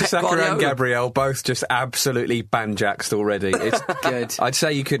beating Mertesacker and Gabriel both just absolutely banjaxed already. It's good. I'd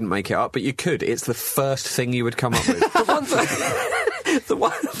say you couldn't make it up, but you could. It's the first thing you would come up with. The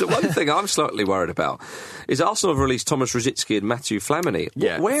one thing I'm slightly worried about is Arsenal have released Thomas Rosicky and Matthew Flamini.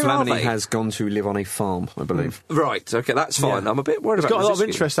 Yeah, where Flamini are they? has gone to live on a farm, I believe. Right, okay, that's fine. I'm a bit worried He's about got a lot of Rosicky.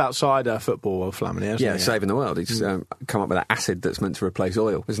 interest outside football, Flamini, hasn't he? Saving the world. He's come up with that acid that's meant to replace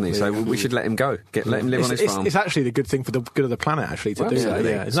oil, isn't he? So we should let him go. Let him live on his farm. It's actually the good thing for the good of the planet, actually, to do that.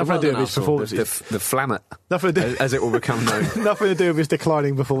 Yeah. It's So nothing to do well with his done, performances. The Flammet, Nothing to do, as it will become known. nothing to do with his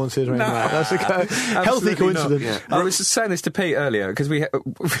declining performances or anything like that. That's a healthy Absolutely coincidence. not. I was saying this to Pete earlier because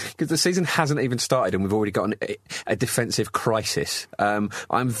the season hasn't even started and we've already got a defensive crisis.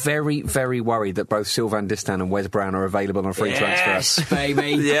 I'm very, very worried that both Sylvain Distin and Wes Brown are available on a free transfer. Yes,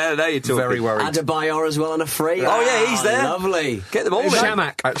 baby. Yeah, now you're talking. Very worried. Adebayor as well on a free. Oh, yeah, he's there. Lovely. Get them all in.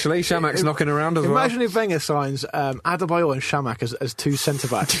 Shamak, actually. Shamak's knocking around as well. Imagine if Wenger signs Adebayor and Shamak as two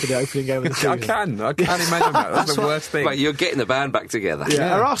centre-backs for the opening game of the season. I can imagine that. That's the worst thing. Mate, you're getting the band back together.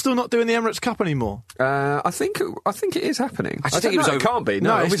 Yeah. Are Arsenal not doing the Emirates Cup anymore? I think it is happening. I think it was it can't be.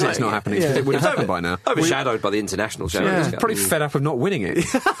 No, obviously it's not happening. Yeah. It would have happened by now. Overshadowed by the international show. Yeah. Probably fed up of not winning it.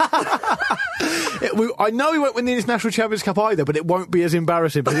 I know we won't win the International Champions Cup either, but it won't be as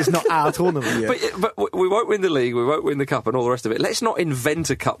embarrassing because it's not our tournament yet. But we won't win the league, we won't win the cup and all the rest of it. Let's not invent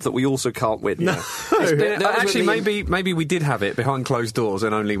a cup that we also can't win. No. Actually, maybe we did have it behind closed doors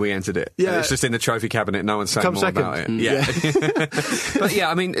and only we entered it. Yeah. It's just in the trophy cabinet. No one's saying Come more second. about it. Yeah. But yeah,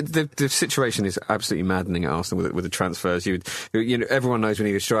 I mean, the situation is absolutely maddening at Arsenal with the transfers. You know, everyone knows we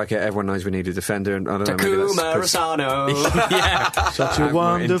need a striker. Everyone knows we need a defender. And I don't know. Takuma Rosano. Yeah. Such a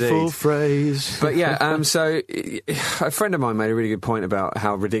wonderful indeed. phrase. But yeah, so a friend of mine made a really good point about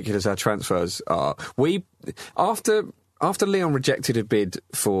how ridiculous our transfers are. After Leon rejected a bid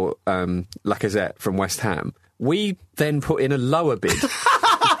for Lacazette from West Ham, we then put in a lower bid.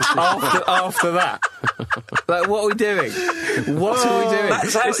 After that, like, what are we doing? What are we doing?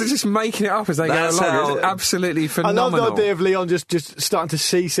 It's just making it up as they go along. It's absolutely phenomenal. I love the idea of Leon just starting to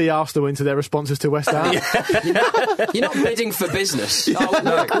CC Arsenal into their responses to West Ham. You're not bidding for business.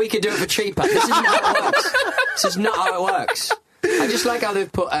 Look, we could do it for cheaper. This isn't how it works. This is not how it works. I just like how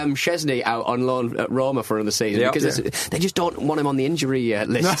they've put Szczesny out on loan at Roma for another season because they just don't want him on the injury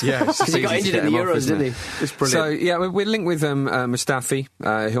list. Yeah, because he got injured in the Euros, didn't he? It's brilliant. So yeah, we're linked with Mustafi,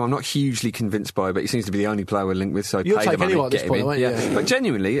 who I'm not hugely convinced by, but he seems to be the only player we're linked with. So You'll pay take the money, anyone at get this him point, in. won't you? Yeah. But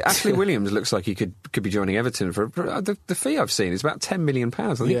genuinely, Ashley Williams looks like he could be joining Everton for the fee I've seen is about £10 million.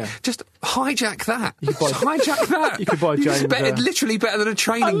 I think just hijack that. Hijack that. You could buy James. Literally better than a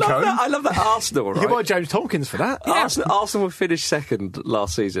training coach. I love that Arsenal. Right? You could buy James Tompkins for that. Yeah. Arsenal finished second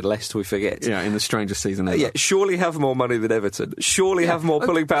last season, lest we forget. Yeah, in the strangest season ever. Yeah, surely have more money than Everton. Surely have more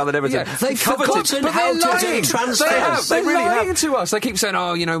pulling power than Everton. Yeah, they've forgotten how to do transfers. They're really lying to us. They keep saying,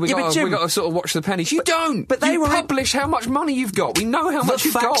 "Oh, you know, we got to sort of watch the pennies." You don't. But they publish how much money you've got. We know how much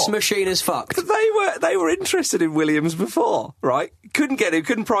you've got. The fax machine is fucked. But they were interested in Williams before, right? Couldn't get him.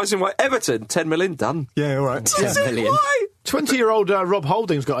 Couldn't price him. Everton, 10 million done. Yeah, all right. 10 million. Why? 20-year-old Rob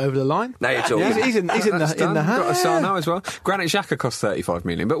Holding's got over the line. Now you're talking. Yeah, he's in the hat. Got Asano as well. Granit Xhaka cost 35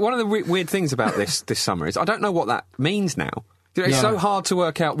 million. But one of the weird things about this summer is I don't know what that means now. It's so hard to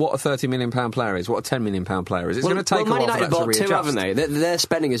work out what a £30 million player is, what a £10 million player is. It's going to take a while for that to readjust. Two, haven't they? Their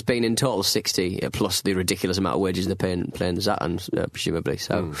spending has been in total 60 plus the ridiculous amount of wages they're paying Zlatan, presumably.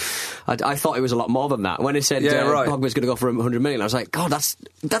 So I thought it was a lot more than that. When it said Pogba's going to go for 100 million, I was like, God,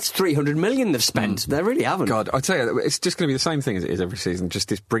 that's 300 million they've spent. They really haven't. God, I tell you, it's just going to be the same thing as it is every season. Just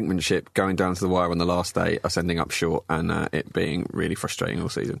this brinkmanship going down to the wire on the last day, us ending up short, and it being really frustrating all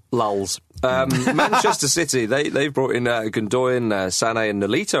season. Lulz. Manchester City, they've brought in Gundogan, Sané and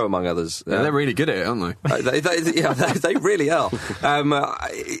Nolito, among others. They're really good at it, aren't they? They really are.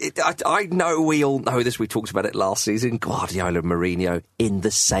 I know we all know this. We talked about it last season. Guardiola and Mourinho in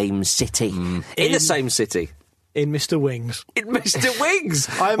the same city. In the same city. in Mr. Wings. In Mr. Wings?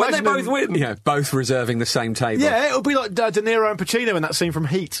 I when they imagine both them- win. Yeah, both reserving the same table. Yeah, it'll be like De Niro and Pacino in that scene from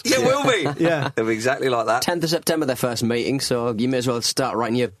Heat. It will be. Yeah. It'll be exactly like that. 10th of September, their first meeting, so you may as well start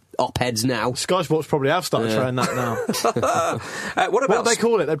writing your op-eds now. Sky Sports probably have started trying that now. What about What would they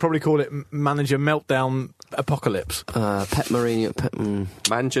call it? They'd probably call it Manager Meltdown Apocalypse. Pep Mourinho.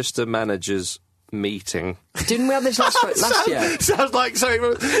 Manchester Managers Meeting? Didn't we have this last year? Sounds like something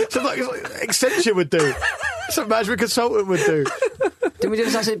Accenture would do. Some management consultant would do. Didn't we do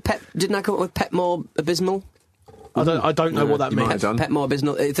this last year? Didn't I come up with Pep More Abysmal? I don't know what that you might means. have done. Pep More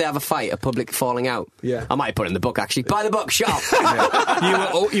Abysmal. If they have a fight, a public falling out. Yeah. I might have put it in the book, actually. Buy the book, shop!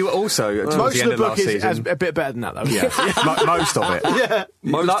 You were also, towards Most the of end the of book last is season... a bit better than that, though. Yeah, most of it. Yeah.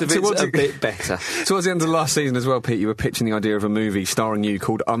 Most of it's towards a the- bit better. Towards the end of the last season as well, Pete, you were pitching the idea of a movie starring you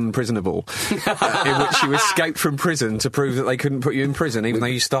called Unprisonable, in which you escaped from prison to prove that they couldn't put you in prison, even though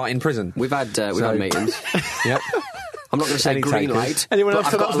you start in prison. We've had meetings. Yep. I'm not going to say Any green takers? light. Anyone but else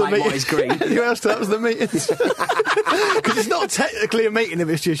I've that got was a the light what is meeting? green. Anyone else that was the meeting? Because it's not technically a meeting if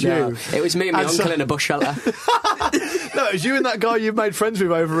it's just No, you. it was me and my And uncle so- in a bush shelter. No, it was you and that guy you made friends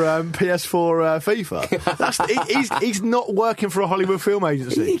with over PS4 FIFA. He's not working for a Hollywood film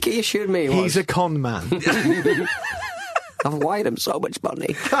agency. He assured me he was. He's a con man. I've wired him so much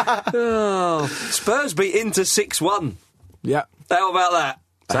money. Oh, Spurs beat Inter 6-1. Yeah. How about that?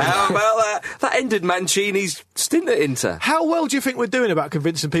 How about that? That ended Mancini's stint at Inter. How well do you think we're doing about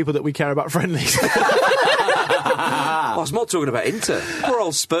convincing people that we care about friendlies? I was not talking about Inter. Poor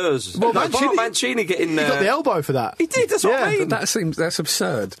old Spurs. Well, Mancini getting... He got the elbow for that. He did, that's what I mean. That's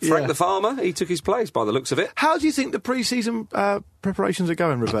absurd. Frank the Farmer, he took his place by the looks of it. How do you think the pre-season preparations are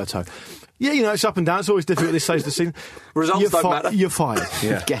going, Roberto? Yeah, you know, it's up and down. It's always difficult at this stage of the season. Results don't matter. You're fired.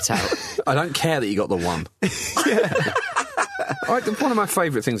 Yeah. Get out. I don't care that you got the one. One of my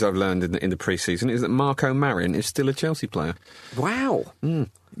favourite things I've learned in the pre-season is that Marco Marin is still a Chelsea player. Wow.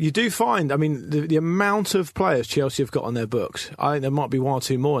 You do find, I mean, the amount of players Chelsea have got on their books, I think there might be one or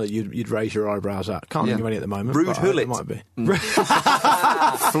two more that you'd raise your eyebrows at. Can't think of any at the moment. Ruud but Gullit. There might be.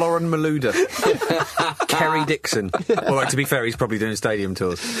 Florin Malouda. Kerry Dixon. Well, to be fair, he's probably doing stadium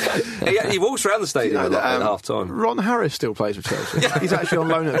tours. He walks around the stadium a lot at half-time. Ron Harris still plays with Chelsea. He's actually on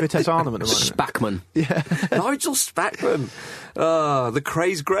loan at Vitesse Arnhem at the moment. Spackman. Yeah. Nigel Spackman. The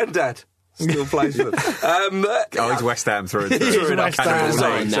crazed granddad. Still plays for them. He's West Ham through and He's through. West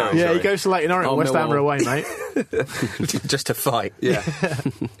Ham. Sorry. He goes to Leyton Orient. Oh, West Ham Millwall. are away, mate. Just to fight. Yeah.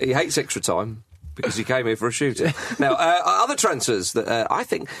 He hates extra time because he came here for a shooting. Now, other transfers that I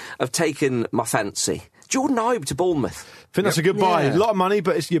think have taken my fancy. Jordan Ibe to Bournemouth. I think that's a good buy. Yeah. A lot of money,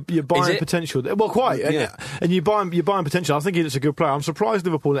 but you're buying it? potential. Well, quite. Yeah. And you're buying potential. I think he's a good player. I'm surprised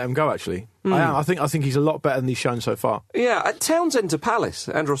Liverpool let him go, actually. I am. I think he's a lot better than he's shown so far. Yeah, at Townsend to Palace.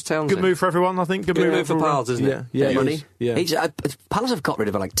 Andros Townsend. Good move for everyone, I think. Good move for everyone. Pals, isn't it? Yeah, it money. is. Yeah. Palace have got rid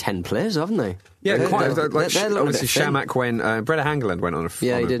of like 10 players, haven't they? Yeah, quite. They're Obviously, looking a bit thin. Shamak went. Breda Hangeland went on a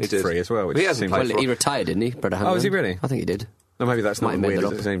Yeah, he on a did. free as well. Which He hasn't seems played like- Well, he retired, didn't he, Breda Hangeland? Oh, is he really? I think he did. No, maybe that's not Might as have made weird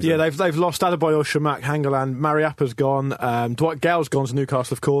that as it seems. Yeah, they've lost Adebayor, Shamak, Hangeland, Mariappa's gone, Dwight Gale's gone to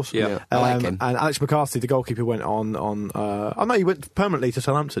Newcastle, of course. Yeah. I like him. And Alex McCarthy, the goalkeeper, went on. He went permanently to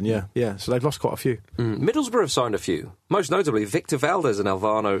Southampton. Yeah. So they've lost quite a few. Middlesbrough have signed a few. Most notably, Victor Valdez and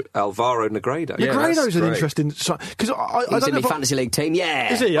Alvaro Negredo. Yeah, Negredo's that's an great. interesting because I He's don't in know. the fantasy league team,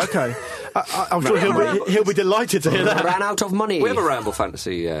 yeah. Is he okay? I'm sure he'll be delighted to hear that. Ran out of money. We have a Ramble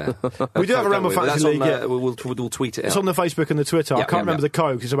Fantasy. We do have a Ramble don't we? Fantasy That's League, on, yeah. we'll tweet it out. It's on the Facebook and the Twitter. I Yeah, can't yeah, remember the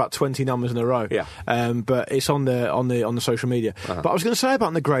code because it's about 20 numbers in a row. Yeah. But it's on the social media. But I was going to say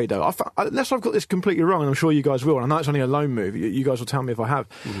about Negredo, unless I've got this completely wrong, and I'm sure you guys will, and I know it's only a loan move. You guys will tell me if I have.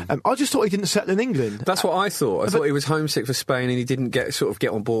 I just thought he didn't settle in England. That's what I thought. I thought he was homesick for Spain, and he didn't get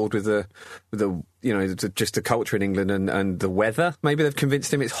on board with the just the culture in England and the weather. Maybe they've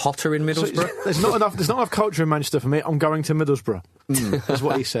convinced him it's hotter in Middlesbrough. There's not enough culture in Manchester for me. I'm going to Middlesbrough. That's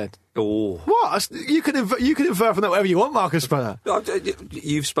what he said. Oh. What? You can infer from that whatever you want, Marcus Speller.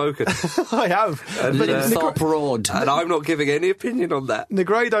 You've spoken. I have. And, But Thorpe Road. and I'm not giving any opinion on that.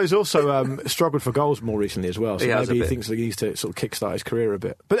 Negredo's also struggled for goals more recently as well, so He has maybe a he bit. thinks that he needs to sort of kickstart his career a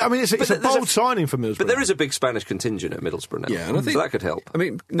bit. But I mean, it's a there's bold signing for Middlesbrough. But there is a big Spanish contingent at Middlesbrough now. Yeah, and I think so that could help. I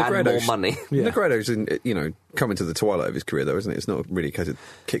mean, and more Negredo's money. Yeah. Negredo's coming to the twilight of his career, though, isn't it? It's not really a case of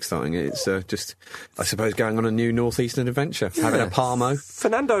kickstarting it. It's just, I suppose, going on a new northeastern adventure, having a Palmo.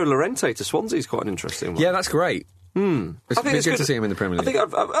 Fernando Llorente to Swansea is quite an interesting one. Yeah, that's great. It's been good to see him in the Premier League.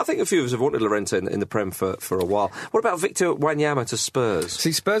 I think a few of us have wanted Llorente in the Prem for a while. What about Victor Wanyama to Spurs?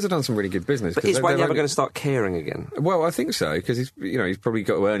 See, Spurs have done some really good business. But is Wanyama going to start caring again? Well, I think so, because he's probably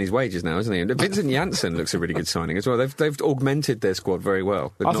got to earn his wages now, isn't he? And Vincent Janssen looks a really good signing as well. They've augmented their squad very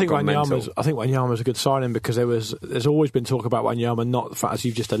well. I think Wanyama's a good signing because there's always been talk about Wanyama not, as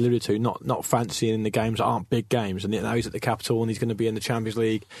you've just alluded to, not fancying the games that aren't big games, and now he's at the capital and he's going to be in the Champions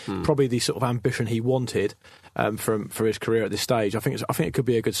League. Probably the sort of ambition he wanted. For his career at this stage, I think it could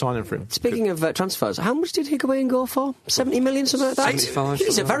be a good signing for him. Speaking of transfers, how much did Higuain go for? 70 million, something like that? 75.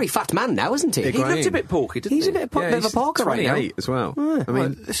 He's a very fat man now, isn't he? He looked a bit porky, didn't he? He's a bit of a porker right now. 28 as well. Yeah. I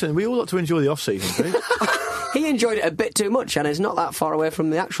mean, listen, we all like to enjoy the off-season, Pete. He enjoyed it a bit too much, and it's not that far away from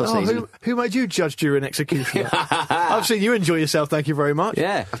the actual season. Who made you judge during execution? I've seen you enjoy yourself, thank you very much.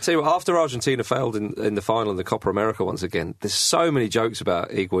 Yeah. I tell you what, after Argentina failed in the final in the Copa America once again, there's so many jokes about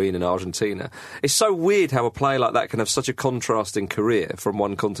Higuain and Argentina. It's so weird how a player like that can have such a contrasting career from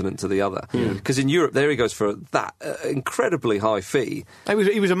one continent to the other. Because in Europe, there he goes for that incredibly high fee.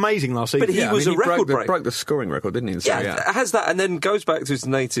 He was amazing last season. But he was a record breaker. Broke the scoring record, didn't he? Has that, and then goes back to his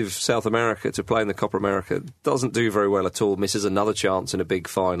native South America to play in the Copa America. Doesn't do very well at all. Misses another chance in a big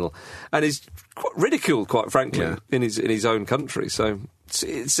final, and is quite ridiculed, quite frankly, in his own country. So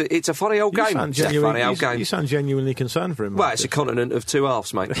it's a funny old game. You sound genuinely concerned for him. Well, it's a continent of two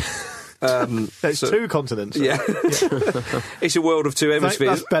halves, mate. There's two continents. Yeah. It's a world of two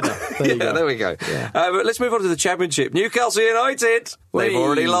hemispheres. That's better. There we go. Yeah. But let's move on to the Championship. Newcastle United. They've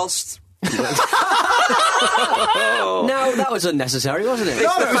already lost. No, that was unnecessary, wasn't it?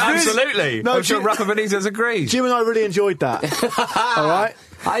 No, absolutely. I'm sure Rafa Benitez agrees. Jim and I really enjoyed that. All right?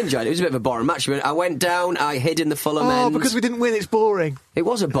 I enjoyed it. It was a bit of a boring match. I went down, I hid in the Fulham end. Because we didn't win, it's boring. It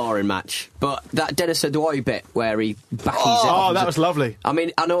was a boring match, but that Dennis Odoi bit where he backies it. Oh, that was lovely. I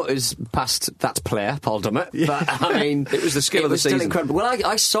mean, I know it was past that player, Paul Dummett, but I mean... it was the skill of the season. Still incredible. Well,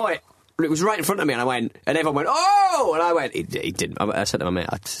 I saw it. It was right in front of me, and everyone went, "Oh!" And I went, "He didn't." I said to my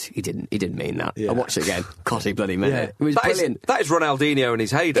mate, "He didn't mean that." Yeah. I watched it again. Of course, he bloody meant it. It was brilliant. That is Ronaldinho in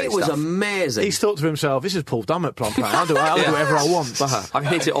his heyday. It was amazing. He's thought to himself, "This is Paul Dummett playing. I'll do whatever I want. I can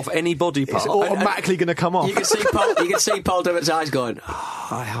hit it off any body part. It's automatically going to come off." You can see Paul Dummett's eyes going, "Oh,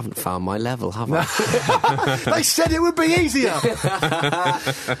 I haven't found my level, have I?" They said it would be easier.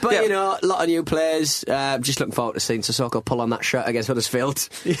 But a lot of new players. Just looking forward to seeing Sissoko pull on that shirt against Huddersfield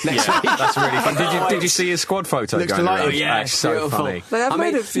next week. That's really fun. Did you see his squad photo? Looks delightfful. Yeah, so beautiful. Funny. They have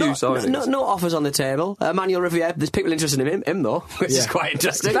made a few signings. No offers on the table. Manuel Riviere, there's people interested in him though, which is quite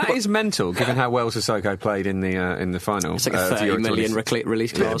interesting. That is mental, given how well Sissoko played in the final. It's like a 30 million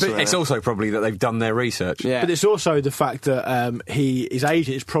release clause. But it's also probably that they've done their research. Yeah. But it's also the fact that his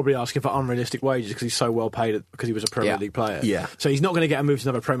agent is probably asking for unrealistic wages because he's so well paid because he was a Premier League player. Yeah. So he's not going to get a move to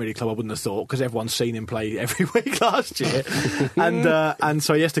another Premier League club, I wouldn't have thought, because everyone's seen him play every week last year. and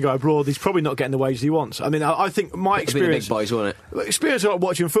so he has to go abroad. He's probably not getting the wages he wants. I mean, I think my experience... Big boys, won't it? Experience of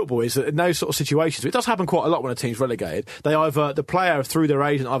watching football is that in those sort of situations, it does happen quite a lot when a team's relegated. The player through their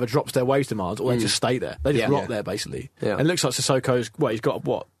agent either drops their wage demands or they just stay there. They just rot there, basically. Yeah. And it looks like Sissoko's, he's got,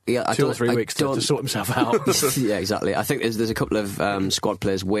 2 or 3 weeks to sort himself out. Yeah, exactly. I think there's a couple of squad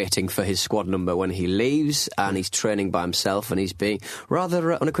players waiting for his squad number when he leaves, and he's training by himself, and he's being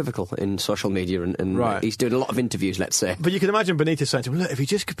rather unequivocal in social media, and he's doing a lot of interviews, let's say. But you can imagine Benitez saying to him, look, if you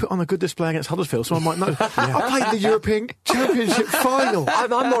just could put on a good display against Huddersfield, someone might know. I played the European Championship final.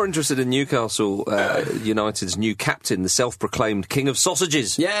 I'm more interested in Newcastle United's new captain, the self-proclaimed king of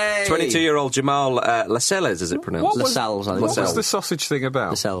sausages. Yay! 22-year-old Jamal Lascelles, is it pronounced? Lascelles, I think. What was the sausage thing about?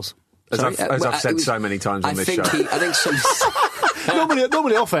 Lascelles. As I've said so many times on this show. I think some...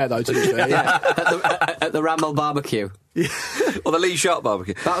 normally off air, though, to be fair. At the Ramble barbecue. Or the Lee Sharp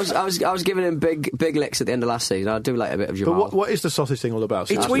barbecue. But I was giving him big licks at the end of last season. I do like a bit of Jamal. But what is the sausage thing all about?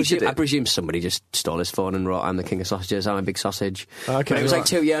 He tweeted it. I presume somebody just stole his phone and wrote, "I'm the king of sausages, I'm a big sausage." Okay, but it was like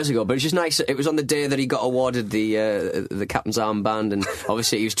 2 years ago, but it's just nice. It was on the day that he got awarded the captain's armband, and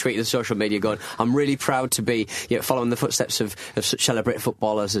obviously he was tweeting on social media going, "I'm really proud to be following the footsteps of such celebrated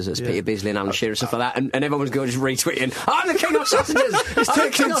footballers as Peter Beasley and Alan Shearer and stuff like that." And everyone was going just retweeting, "I'm the king of sausages." It's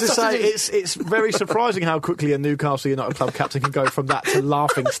tempting to say it's very surprising how quickly a Newcastle United club captain can go from that to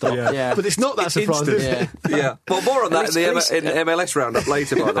laughing stock. But it's not that surprising. Yeah. Well, more on that in the MLS roundup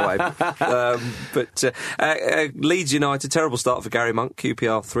later, by the way. But Leeds United, terrible start for Gary Monk.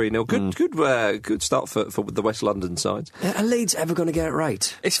 QPR 3-0. Good start for the West London sides. Are Leeds ever going to get it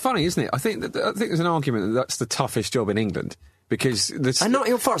right? It's funny, isn't it? I think there's an argument that that's the toughest job in England. because are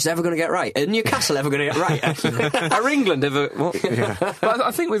Nottingham Forest ever going to get right? Are Newcastle ever going to get right? Are England ever? Well, yeah. But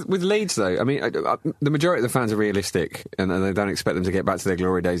I think with Leeds, though, I mean, the majority of the fans are realistic, and they don't expect them to get back to their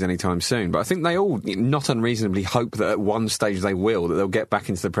glory days anytime soon. But I think they all, not unreasonably, hope that at one stage they will, that they'll get back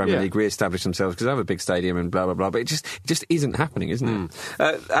into the Premier League, re-establish themselves, because they have a big stadium and blah, blah, blah. But it just isn't happening, isn't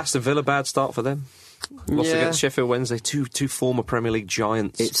it? Aston Villa, bad start for them. Lost against Sheffield Wednesday, two former Premier League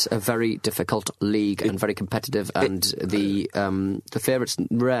giants. It's a very difficult league and very competitive, and the favourites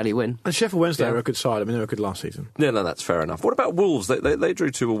rarely win. And Sheffield Wednesday are a good side. I mean, they were good last season. No, that's fair enough. What about Wolves? They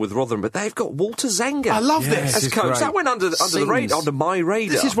drew 2-2 with Rotherham, but they've got Walter Zenga. I love this as coach. That went under the radar, under my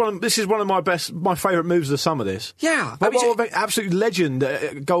radar. This is one of my favourite moves of the summer. This, absolute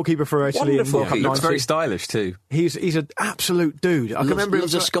legend, goalkeeper for Italy. Wonderful. He looks very stylish too. He's an absolute dude. I can remember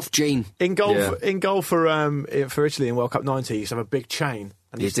loves a scuffed jean in goal for Italy in World Cup 90. He used to have a big chain.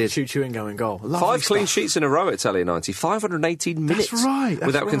 And he did shoot you and go in goal. Lovely 5 clean sheets in a row at Italia 90, 518 minutes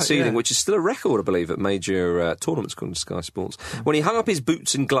without conceding, which is still a record, I believe, at major tournaments according to Sky Sports. When he hung up his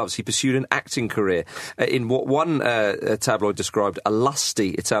boots and gloves, he pursued an acting career in what one tabloid described a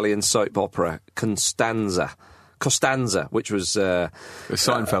lusty Italian soap opera, Costanza, which was a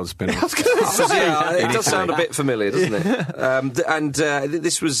Seinfeld spin-off. It does sound a bit familiar, doesn't it?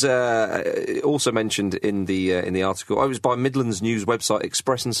 This was also mentioned in the article. It was by Midlands News website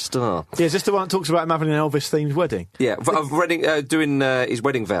Express and Star. Yeah, is this the one that talks about him having an Elvis-themed wedding? Yeah, doing his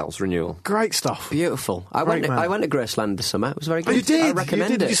wedding vows renewal. Great stuff. Beautiful. I went to Graceland this summer. It was very good. Oh, you did? I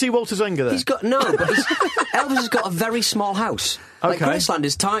recommend it. Did you see Walter Zenga there? Elvis has got a very small house. Like, Graceland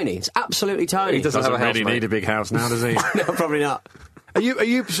is tiny. It's absolutely tiny. He doesn't really need a big house now, does he? No, probably not. Are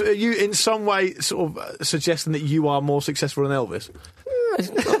you in some way sort of suggesting that you are more successful than Elvis?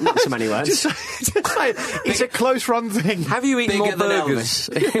 Not so many words. Just say it's a close run thing. Have you eaten more burgers?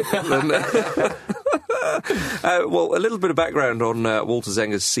 Well, a little bit of background on Walter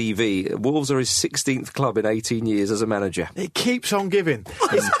Zenga's CV. Wolves are his 16th club in 18 years as a manager. It keeps on giving.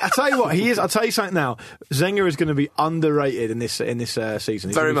 I tell you what, he is. I'll tell you something now. Zenga is going to be underrated in this season.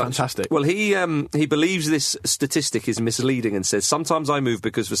 He's very much fantastic. Well, he believes this statistic is misleading and says sometimes I move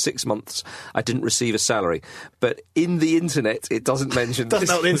because for 6 months I didn't receive a salary, but in the internet it doesn't mention. Doesn't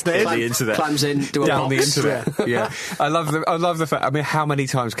know what the internet is. The internet climbs in, do a box. On the internet. Yeah. I love the fact. I mean, how many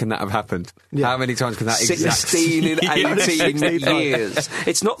times can that have happened? Yeah. How many times can that 16 in 18 years.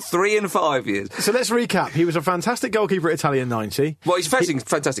 It's not 3 and 5 years. So let's recap. He was a fantastic goalkeeper at Italia 90. Well, he's a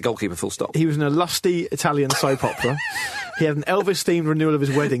fantastic goalkeeper, full stop. He was in a lusty Italian soap opera. He had an Elvis-themed renewal of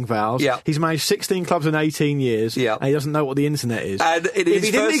his wedding vows. Yeah. He's managed 16 clubs in 18 years. Yeah. And he doesn't know what the internet is. And if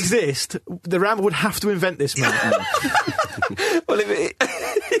he didn't exist, the Ramble would have to invent this man. Well, in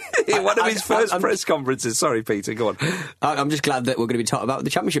one of his first press conferences... Sorry, Peter, go on. I'm just glad that we're going to be talking about the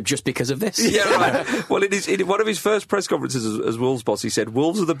Championship just because of this. Yeah, right. Well, in one of his first press conferences as Wolves boss, he said,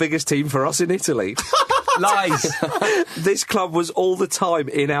 Wolves are the biggest team for us in Italy. Lies. This club was all the time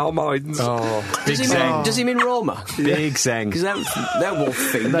in our minds. Oh, big Zeng. Does he mean Roma? Big Zeng. Because they're Wolf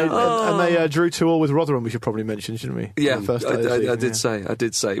thing. And they drew 2-2 with Rotherham, we should probably mention, shouldn't we? Yeah, I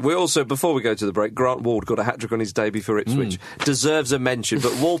did say. We also, before we go to the break, Grant Ward got a hat-trick on his debut for Ipswich. Deserves a mention,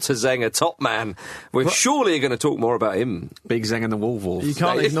 but Walter Zenga, top man. We're surely going to talk more about him. Big Zeng and the Wolves. You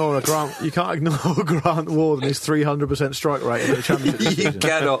can't ignore Grant Ward and his 300% strike rate in the Championship. You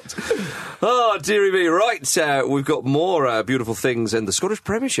cannot. Oh, dearie me. Right, we've got more beautiful things in the Scottish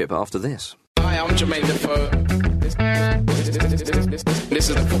Premiership after this. Hi, I'm Jermaine Defoe. This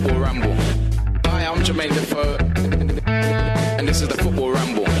is the Football Ramble. Hi, I'm Jermaine Defoe. And this is the Football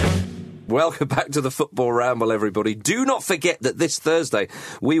Ramble. Welcome back to the Football Ramble, everybody. Do not forget that this Thursday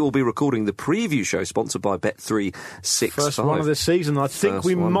we will be recording the preview show sponsored by Bet365. First one of this season. I think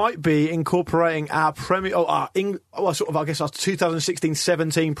we might be incorporating our our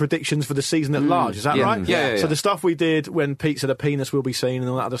 2016-17 predictions for the season at large. Is that right? Yeah. So the stuff we did when Pete said a penis will be seen and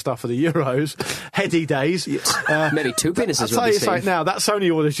all that other stuff for the Euros, heady days. Maybe 2 penises will be seen. I'll tell you something now, that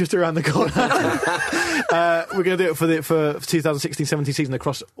Sony order's just around the corner. We're going to do it for 2016-17 season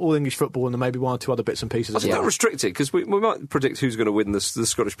across all English football and maybe 1 or 2 other bits and pieces. I think that restricted, because we might predict who's going to win the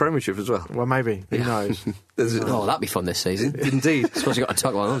Scottish Premiership as well. Well, maybe. Who knows? Oh, that'd be fun this season. Indeed. I suppose you've got to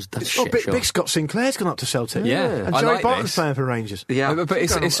talk about those. Big Scott Sinclair's gone up to Celtic. Yeah. And Joey Barton's playing for Rangers. Yeah. But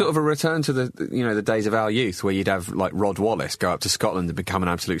it's sort of a return to the days of our youth where you'd have, like, Rod Wallace go up to Scotland and become an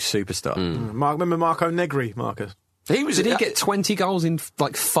absolute superstar. Remember Marco Negri, Marcus? Did he get 20 goals in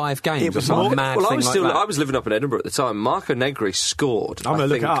like 5 games? It was or more, mad well, thing I was living up in Edinburgh at the time. Marco Negri scored. I'm going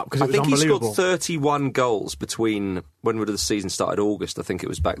to look it up because it was unbelievable. I think he scored 31 goals between, when would the season started? August, I think it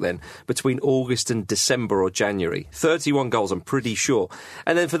was back then. Between August and December or January. 31 goals, I'm pretty sure.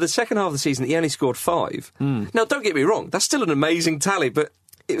 And then for the second half of the season, he only scored 5. Now, don't get me wrong, that's still an amazing tally, but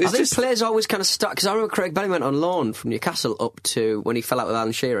I think players always kind of stuck, because I remember Craig Belling went on loan from Newcastle up to when he fell out with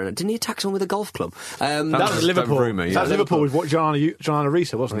Alan Shearer, and didn't he attack someone with a golf club? That was Liverpool. That was Liverpool with what Joanna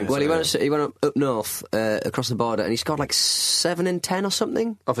Risa, wasn't it? Well, he went up north across the border, and he scored like 7 in 10 or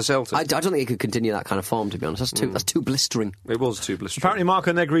something. Off a Celtic. I don't think he could continue that kind of form, to be honest. That's too blistering. It was too blistering. Apparently,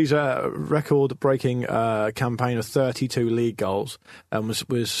 Marco Negri's record-breaking campaign of 32 league goals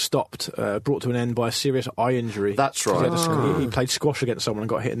was stopped, brought to an end by a serious eye injury. That's right. He played squash against someone and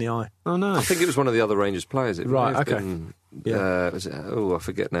got hit in the eye. Oh, no. I think it was one of the other Rangers players. Right, okay. I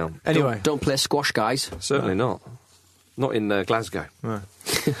forget now. Anyway. Don't play squash, guys. Certainly not. Not in Glasgow. Right.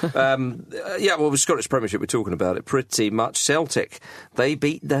 The Scottish Premiership, we're talking about it pretty much. Celtic, they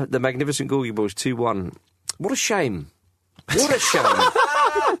beat the magnificent Galway boys 2-1. What a shame. What a shame.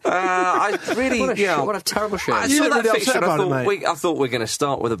 I really... What a terrible shame. I saw that fixture, I thought we were going to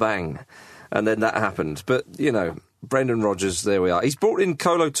start with a bang. And then that happened. But, Brendan Rodgers, there we are. He's brought in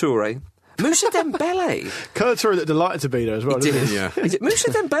Kolo Touré. Moussa Dembele. Kolo Touré that delighted to be there as well, didn't he? Yeah. Moussa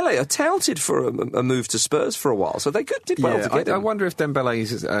Dembele are touted for a move to Spurs for a while, so they did well to get him. I wonder if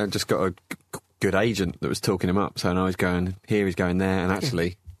Dembele's just got a good agent that was talking him up, so now he's going here, he's going there, and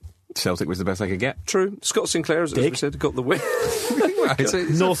actually Celtic was the best they could get. True. Scott Sinclair, as we said, got the win.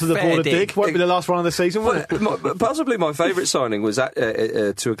 North of the border dig. Won't be the last one of the season, will it? Possibly my favourite signing was to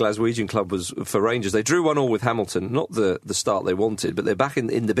a Glaswegian club was for Rangers. They drew 1-1 with Hamilton. Not the start they wanted, but they're back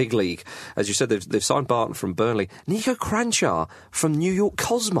in the big league. As you said, they've signed Barton from Burnley. Nico Kranjčar from New York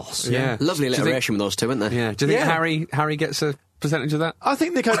Cosmos. Yeah. Lovely alliteration with those two, isn't there? Yeah. Do you think Harry gets a percentage of that? I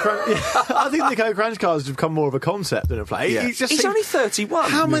think Nico Kranjčar has become more of a concept than a player. Yeah. He's only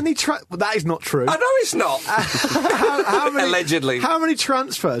 31. How many... that is not true. I know it's not. how many, allegedly. How many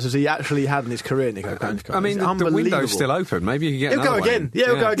transfers has he actually had in his career, Nico Kranjčar? I mean, the window's still open. Maybe you can get He'll go again.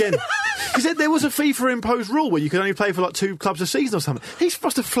 He'll go again. Because there was a FIFA-imposed rule where you could only play for like 2 clubs a season or something. He's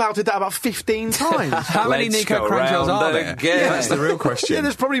must have flouted that about 15 times. How many Nico Kranjčars are there? Yeah, that's the real question. Yeah,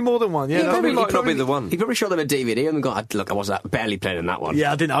 there's probably more than one. Yeah, he probably might not be the one. He probably showed them a DVD and got, look, I was barely playing in that one.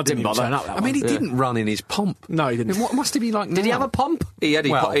 Yeah, I didn't bother. I mean, he didn't run in his pomp. No, he didn't. What must he be like now? Did he have a pomp? He had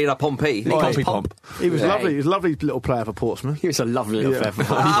a Pompey. Pomp. He was lovely. He was a lovely little player for Portsmouth. He was a lovely little player for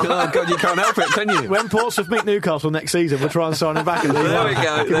Portsmouth. Oh, God, you can't help it, can you? When Portsmouth meet Newcastle next season, we'll try and sign him back. There we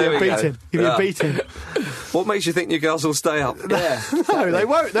go. Give me a beating. What makes you think Newcastle will stay up? Yeah. No, they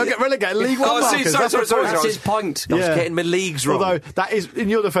won't. They'll get relegated. League One, Marcus. That's his point. I was getting my leagues wrong. Although, that is, in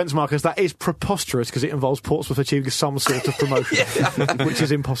your defence, Marcus, that is preposterous because it involves Portsmouth achieving some sort of promotion, which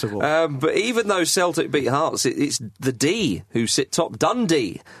is impossible. But even though Celtic beat Hearts, it's the D who sit top.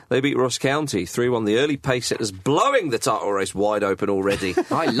 Dundee, they beat Ross County 3-1. The early pace setters blowing the title race wide open already.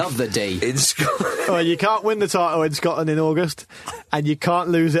 I love the D. In Scotland. Well, you can't win the title in Scotland in August, and you can't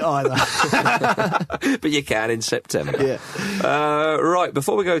lose it either. But you can in September. Yeah. Right,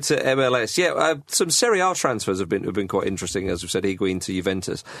 before we go to MLS, some Serie A transfers have been quite interesting. As we've said, Higuain to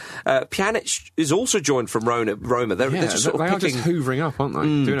Juventus. Pjanic is also joined from Roma. They're just sort of are just hoovering up, aren't they?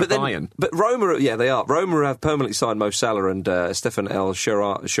 Doing a buy-in. But Roma, they are. Roma have permanently signed Mo Salah and Stefan El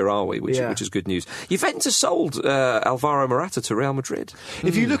Shaarawy, which is good news. Juventus sold Alvaro Morata to Real Madrid.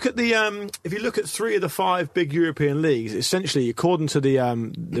 If you look at if you look at 3 of the 5 big European leagues, essentially, according to the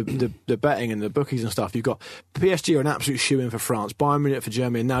betting and the bookies and stuff, you've got PSG are an absolute shoe-in for France, Bayern Munich for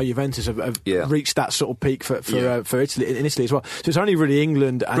Germany, and now Juventus have reached that sort of peak for Italy, in Italy as well. So it's only really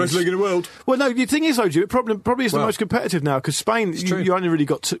England and best league in the world. Well, no, the thing is though, Jim, it probably is the most competitive now because Spain, you only really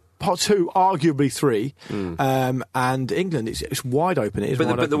got 2, arguably 3, and England, it's wide open. It is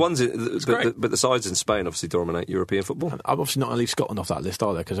but the ones, but the sides in Spain obviously dominate European football. I'm obviously not going to leave Scotland off that list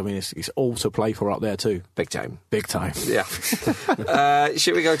either because I mean it's all to play for up there too. Big time. Yeah.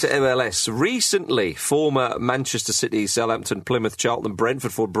 Should we go to MLS? Recently, former Manchester City, Southampton, Plymouth, Charlton,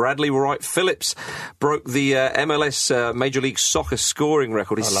 Brentford forward Bradley Wright Phillips broke the MLS Major League Soccer scoring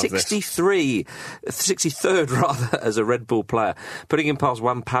record. He's 63rd rather as a Red Bull player, putting him past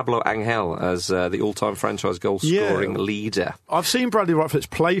Juan Pablo Pablo Angel as the all-time franchise goal-scoring leader. I've seen Bradley Wright Phillips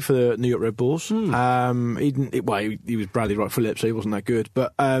play for the New York Red Bulls. He was Bradley Wright Phillips, so he wasn't that good.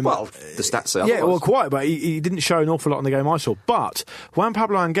 But the stats say otherwise. Yeah, well, quite, but he didn't show an awful lot in the game I saw. But Juan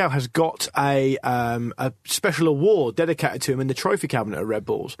Pablo Angel has got a special award dedicated to him in the trophy cabinet at Red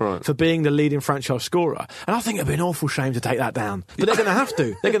Bulls for being the leading franchise scorer. And I think it'd be an awful shame to take that down. But they're going to have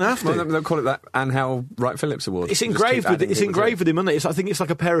to. They're going to have to. Well, they'll call it that Angel Wright Phillips Award. It's engraved with him, isn't it? I think it's like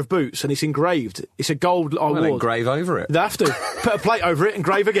a pair of boots, and it's engraved. It's a gold award. Engrave over it. They have to. Put a plate over it,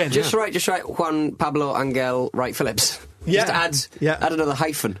 engrave again. Just write Juan Pablo Angel Wright Phillips. Yeah. Just add another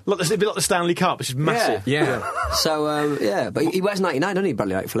hyphen. It'd be like the Stanley Cup, which is massive. Yeah. So, but he wears 99, doesn't he,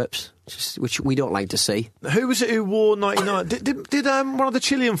 Bradley Wright Phillips? Which we don't like to see. Who was it who wore 99? Did one of the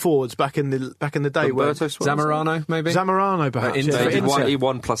Chilean forwards back in the day? Zamorano, maybe? Zamorano, perhaps. He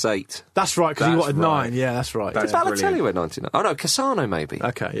won +8. That's right, because he wanted 9. Yeah, that's right. Did Balotelli wear 99? Oh, no, Cassano, maybe.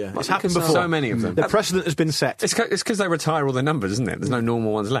 Okay, yeah. It's happened before. So many of them. The precedent has been set. It's because they retire all the numbers, isn't it? There's no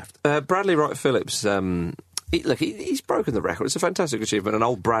normal ones left. Bradley Wright Phillips... He's broken the record. It's a fantastic achievement. And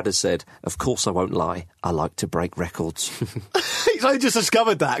old Brad has said, of course I won't lie, I like to break records. He's only just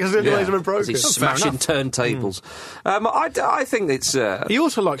discovered that, because the ways have been broken. He's smashing turntables. I think it's... he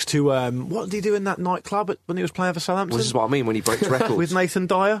also likes to... what did he do in that nightclub when he was playing for Southampton? This is what I mean when he breaks records. With Nathan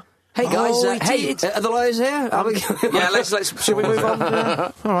Dyer? Hey guys, are the lawyers here? Yeah, let's. Should we move on? All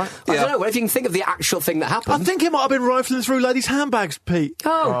right. I don't know. What if you can think of the actual thing that happened? I think it might have been rifling through ladies' handbags, Pete.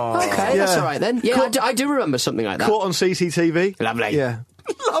 Oh, okay, that's all right then. Yeah, I do remember something like that. Caught on CCTV. Lovely. Yeah.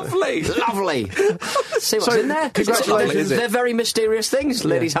 Lovely. See what's in there? Congratulations. They're very mysterious things,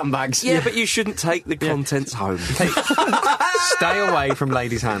 ladies' handbags. Yeah, but you shouldn't take the contents home. Stay away from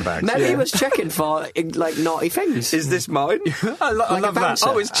ladies' handbags. Maybe he was checking for, naughty things. Is this mine? I love that.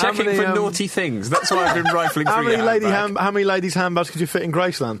 I was checking for naughty things. That's why I've been rifling through How many ladies' handbags could you fit in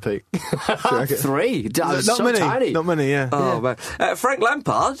Graceland, Pete? 3. Not many. Not many, yeah. Oh, man. Frank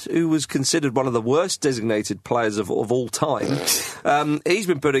Lampard, who was considered one of the worst designated players of all time, he's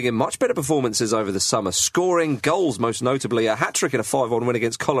been putting in much better performances over the summer, scoring goals, most notably a hat-trick in a 5-1 win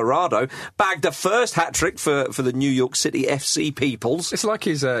against Colorado, bagged a first hat-trick for the New York City FC Peoples. It's like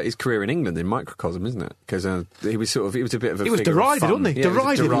his career in England in microcosm, isn't it? Because he was a bit of a... He was derided, wasn't he? Yeah,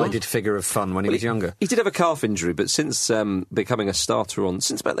 derided figure of fun when he was younger. He did have a calf injury, but since becoming a starter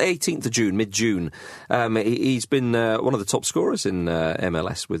since about the 18th of June, mid-June, he's been one of the top scorers in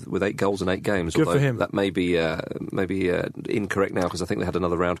MLS with 8 goals in 8 games. Good for him. That may be incorrect now, because I think they had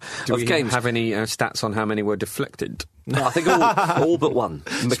another round Do of we games. Have any stats on how many were deflected? No, I think all but one.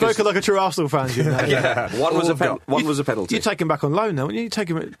 Spoken like a true Arsenal fan, you know. Yeah, one was a penalty. You take him back on loan now, wouldn't you? You take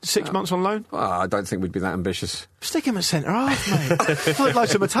him at 6 months on loan? I don't think we'd be that ambitious. Stick him at centre half, mate. Like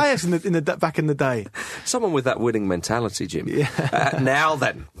to Mateus back in the day. Someone with that winning mentality, Jim. Yeah. Now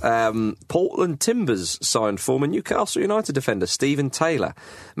then, Portland Timbers signed former Newcastle United defender Stephen Taylor.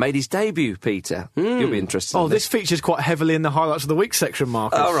 Made his debut, Peter. You'll be interested in this features quite heavily in the highlights of the week section,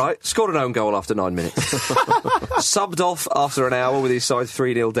 Marcus. All right. Scored an own goal after 9 minutes. Subbed off after an hour with his side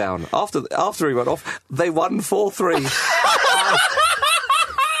 3-0 down. After he went off, they won 4-3.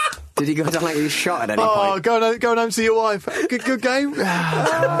 Did he go down like he was shot at any point? Oh, going home to your wife. Good game. We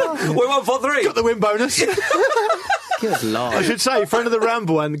won 4-3. Got the win bonus. Good Lord. I should say, friend of the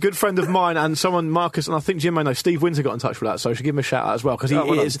Ramble and good friend of mine and someone, Marcus, and I think Jim may know, Steve Windsor got in touch with that, so I should give him a shout out as well, because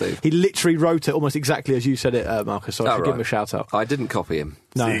he literally wrote it almost exactly as you said it, Marcus, so I should give him a shout out. I didn't copy him.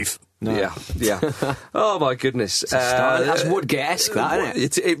 No. Steve. No. Yeah. Oh, my goodness. That's Woodgate-esque, that,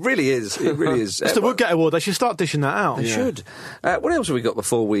 isn't it? It really is. It really is. It's the Woodgate Award. They should start dishing that out. They should. What else have we got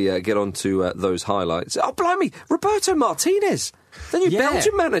before we get on to those highlights? Oh, blimey, Roberto Martinez. The new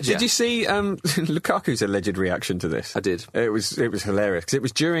Belgian manager. Did you see Lukaku's alleged reaction to this? I did. It was hilarious, because it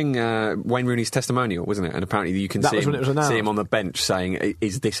was during Wayne Rooney's testimonial, wasn't it? And apparently you can see him on the bench saying,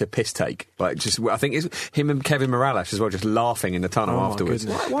 "Is this a piss take?" Like, I think it's him and Kevin Morales as well, just laughing in the tunnel afterwards.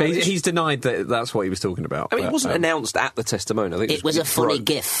 But he's denied that that's what he was talking about. I mean, it wasn't announced at the testimonial. I think it was a funny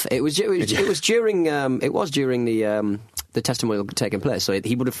gif. It was during the testimonial taking place, so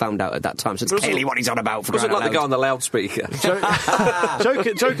he would have found out at that time. So it's clearly what he's on about. Was it like the guy on the loudspeaker?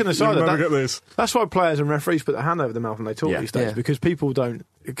 Joking aside, that's why players and referees put their hand over their mouth when they talk these days, because people don't.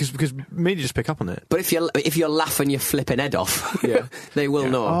 Because media just pick up on it. But if you're laughing your flipping head off, they will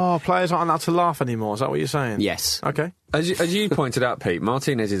know. Oh, players aren't allowed to laugh anymore. Is that what you're saying? Yes. Okay. As you pointed out, Pete,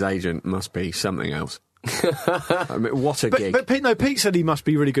 Martinez's agent must be something else. I mean, what a gig. But Pete said he must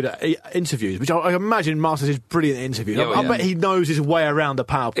be really good at interviews, which I imagine Martinez is brilliant at interviews. I bet he knows his way around a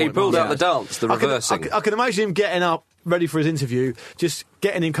PowerPoint. He pulled out the dance, the reversing. I can imagine him getting up ready for his interview, just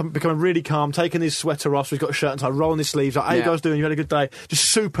getting him, becoming really calm, taking his sweater off, so he's got a shirt and tie, rolling his sleeves, like, how you guys doing? You had a good day? Just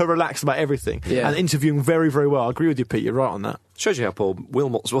super relaxed about everything. Yeah. And interviewing very, very well. I agree with you, Pete, you're right on that. Shows you how poor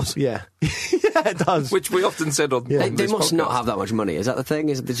Wilmots was. Yeah. Yeah, it does. Which we often said on They must not have that much money. Is that the thing?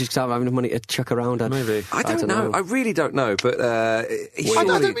 Is it they just don't have enough money to chuck around? Maybe. I don't know. I really don't know, but he's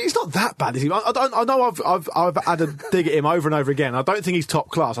not that bad, is he? I know I've had a dig at him over and over again. I don't think he's top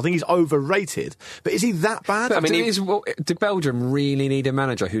class. I think he's overrated. But is he that bad? But, I mean, do Belgium really need a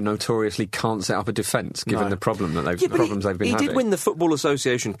manager who notoriously can't set up a defence, given the problem that they've been having? He did win the Football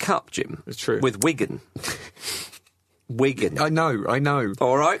Association Cup, Jim. It's true. With Wigan. I know.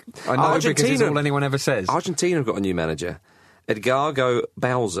 All right. I know because it's all anyone ever says. Argentina have got a new manager. Edgardo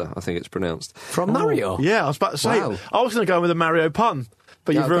Bauza, I think it's pronounced. From Mario? Yeah, I was about to say. Wow. I was going to go with a Mario pun.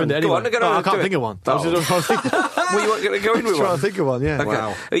 But you've ruined it anyway. I can't think of one. Well, you weren't going to go in with one? Trying to think of one, yeah. Okay.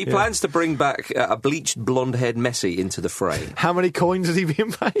 Wow. He plans to bring back a bleached blonde-haired Messi into the fray. How many coins has he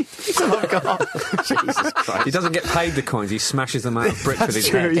been paid? Jesus Christ. He doesn't get paid the coins, he smashes them out of brick with his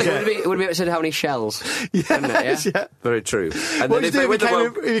head. Yeah. It would be said how many shells. Yeah. Very true. And what did he do if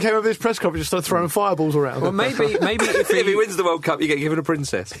he came over this press conference and started throwing fireballs around? Well, maybe if he wins the World Cup, you get given a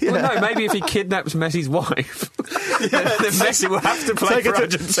princess. Yeah. Well, no, maybe if he kidnaps Messi's wife, then Messi will have to play for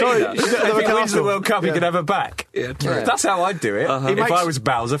Argentina. Sorry, if he wins the World Cup, he can have her back. Yeah, that's how I'd do it. If I was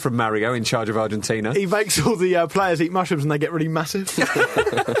Bowser from Mario in charge of Argentina. He makes all the players eat mushrooms and they get really massive. Diego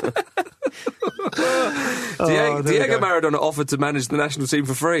Maradona offered to manage the national team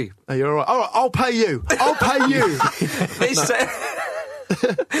for free. Oh, you're all right. All right, I'll pay you. They said...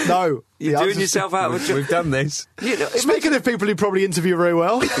 No. You're doing yourself out of a job. We've done this. Speaking of people who probably interview very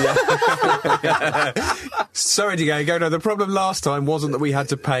well. Sorry, Diego. No, the problem last time wasn't that we had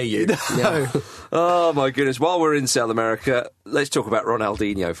to pay you. No. Oh, my goodness. While we're in South America, let's talk about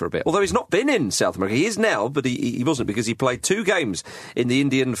Ronaldinho for a bit. Although he's not been in South America. He is now, but he wasn't because he played 2 games in the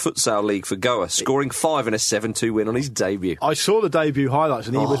Indian Futsal League for Goa, scoring 5 in a 7-2 win on his debut. I saw the debut highlights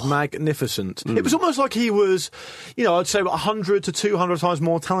and he was magnificent. It was almost like he was, I'd say 100 to 200 times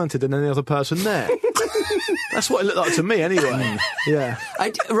more talented than any other person there. That's what it looked like to me, anyway. Yeah.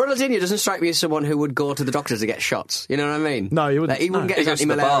 Ronaldinho doesn't strike me as someone who would go to the doctor to get shots. You know what I mean? No, he wouldn't. He wouldn't get his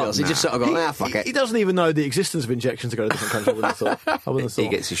anti-malarials. He just sort of go, fuck it. He doesn't even know the existence of injections to go to different countries, I wouldn't have thought. He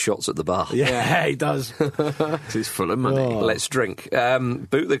gets his shots at the bar. Yeah, he does. He's full of money. Let's drink.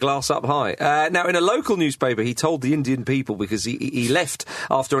 Boot the glass up high. Now, in a local newspaper, he told the Indian people, because he left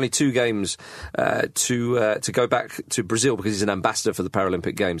after only 2 games to go back to Brazil because he's an ambassador for the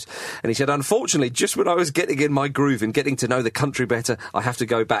Paralympic Games. And he said, unfortunately, just when I was getting in my groove and getting to know the country better, I have to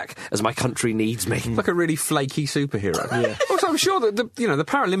go back as my country needs me. Like a really flaky superhero. Yeah. Also, I'm sure that the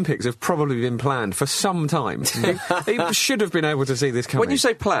Paralympics have probably been planned for some time. He should have been able to see this coming. When you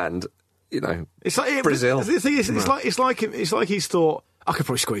say planned, it's like Brazil. The thing is, it's like he's thought, I could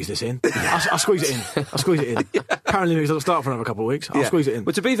probably squeeze this in. I'll squeeze it in. Paralympics doesn't start for another couple of weeks. I'll squeeze it in.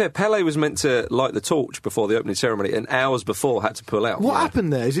 But to be fair, Pelé was meant to light the torch before the opening ceremony, and hours before had to pull out. What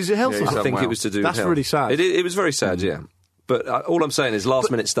happened there? Is his health? I think it was to do with health. That's really sad. It was very sad, yeah. But all I'm saying is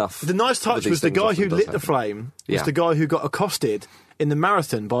last-minute stuff. The nice touch was the guy who lit the flame was the guy who got accosted in the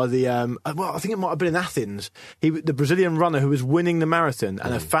marathon by the, I think it might have been in Athens. The Brazilian runner who was winning the marathon,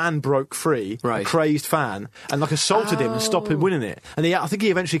 and a fan broke free, a crazed fan, and assaulted him and stopped him winning it. And I think he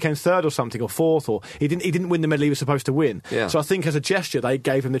eventually came 3rd or something, or 4th, or he didn't win the medal he was supposed to win. Yeah. So I think as a gesture they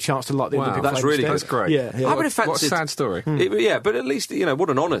gave him the chance to light the Olympic flame. That's great. Yeah. I would have fancied. What a sad story. But at least what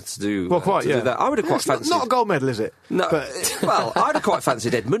an honour to do. Well, quite. Do that. I would have quite fancied. Not a gold medal, is it? No. Well, I'd have quite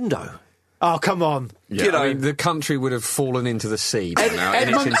fancied Edmundo. Oh, come on. Yeah, the country would have fallen into the sea by now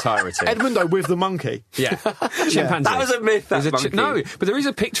in its entirety. Edmundo with the monkey. Yeah. Chimpanzee. That was a myth, no, but there is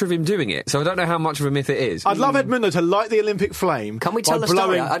a picture of him doing it, so I don't know how much of a myth it is. I'd love Edmundo to light the Olympic flame. Can we tell the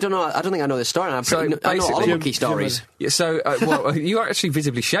story? I don't know. I don't think I know the story. I know all the monkey stories. So, you are actually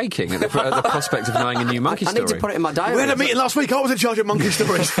visibly shaking at the prospect of knowing a new monkey story. I need to put it in my diary. We had a meeting last week. I was in charge of monkey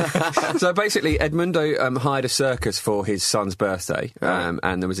stories. So basically, Edmundo hired a circus for his son's birthday,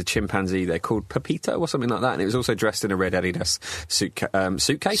 and there was a chimpanzee there called Pepito or something like that, and it was also dressed in a red Adidas suitcase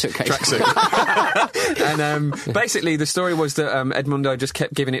tracksuit. And basically, the story was that Edmundo just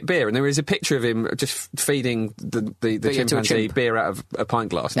kept giving it beer, and there is a picture of him just feeding the chimpanzee beer out of a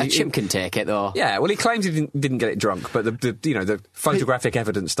pint glass. A chimp can take it, though. Yeah, well, he claims he didn't get it drunk, but the photographic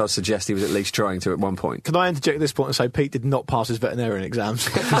evidence does suggest he was at least trying to at one point. Can I interject at this point and say Pete did not pass his veterinarian exams?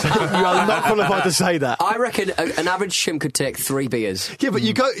 You are not qualified to say that. I reckon an average chimp could take 3 beers. Yeah, but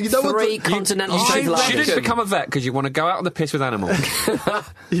you go. 3 continental chimpanzees. shouldn't become a vet because you want to go out on the piss with animals.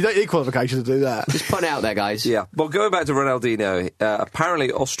 You don't need qualifications to do that. Just put it out there, guys. Yeah. Well, going back to Ronaldinho,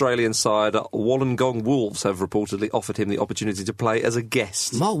 apparently Australian side Wollongong Wolves have reportedly offered him the opportunity to play as a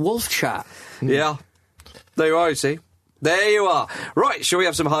guest. More wolf chat. Yeah. There you are, you see. There you are. Right, shall we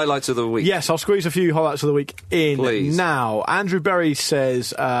have some highlights of the week? Yes, I'll squeeze a few highlights of the week in Please. now. Andrew Berry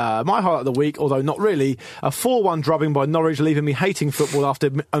says, my highlight of the week, although not really, a 4-1 drubbing by Norwich, leaving me hating football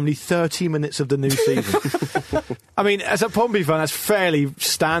after only 30 minutes of the new season. I mean, as a Pompey fan, that's fairly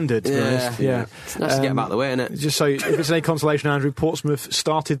standard, to be honest. Yeah. It's nice to get them out of the way, isn't it? Just so, if it's any consolation, Andrew, Portsmouth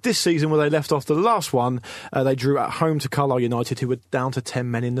started this season where they left off the last one. They drew at home to Carlisle United, who were down to 10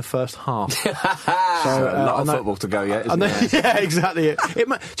 men in the first half. So, a lot of football to go yet, isn't there? Yeah, exactly.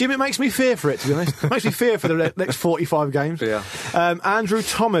 Jim, it makes me fear for it, to be honest. It makes me fear for the next 45 games. Yeah. Andrew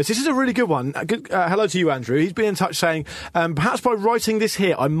Thomas, this is a really good one. Hello to you, Andrew. He's been in touch saying, perhaps by writing this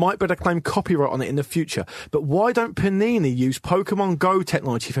here, I might better claim copyright on it in the future. But why don't Panini use Pokemon Go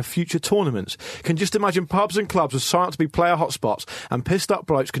technology for future tournaments? Can just imagine pubs and clubs with sign up to be player hotspots, and pissed up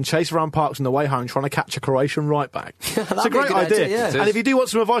blokes can chase around parks on the way home trying to catch a Croatian right back. It's a great idea. Yeah. And if you do want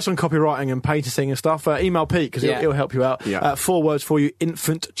some advice on copywriting and patenting and stuff, email Pete, because he'll help you out. Yeah. 4 words for you: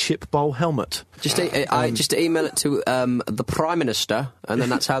 infant chip bowl helmet. Just email it to the Prime Minister, and then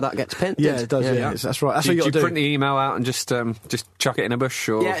that's how that gets pinned. Yeah, it does. Yeah. That's right. That's what you got to do. Print the email out and just chuck it in a bush,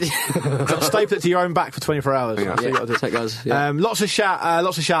 or staple it to your own back for 24 hours. Yeah, that's what you got to do. So it goes. Yeah. Lots of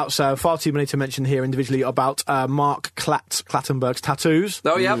shouts. Far too many to mention here individually about Mark Clattenburg's tattoos.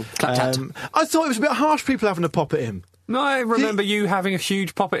 Oh yeah, I thought it was a bit harsh. People having a pop at him. No, I remember you having a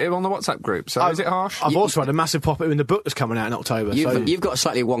huge pop at him on the WhatsApp group, so is it harsh? I've also had a massive pop at him in the book that's coming out in October. You've got a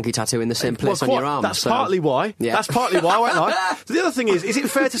slightly wonky tattoo in the same place on your arm. That's partly why. Yeah. That's partly why, won't I? So the other thing is it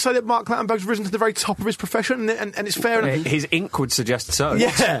fair to say that Mark Clattenburg's risen to the very top of his profession, and it's fair? His ink would suggest so.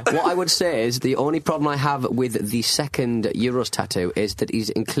 Yeah. What I would say is the only problem I have with the second Euros tattoo is that he's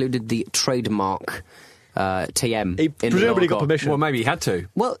included the trademark TM. He presumably got permission. Well, maybe he had to.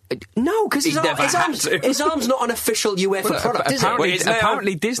 Well, no, because his arm's not an official UEFA product, is it?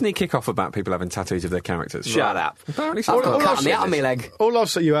 Apparently Disney kick off about people having tattoos of their characters. Shut up. Apparently so. I've got a cut on the atomy leg. All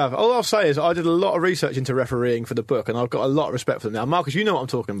I'll say is I did a lot of research into refereeing for the book, and I've got a lot of respect for them now. Marcus, you know what I'm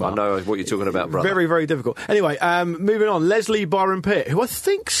talking about. I know what you're talking about, brother. Very, very difficult. Anyway, moving on. Leslie Byron Pitt, who I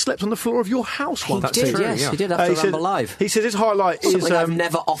think slept on the floor of your house once. He did, yes. He did after Ramble Live. He said his highlight is... Something I've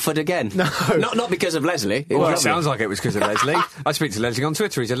never offered again. No. Not because of Leslie. It sounds like it was because of Leslie. I speak to Leslie on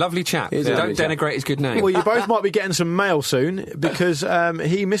Twitter. He's a lovely chap. Don't denigrate his good name. Well, you both might be getting some mail soon, because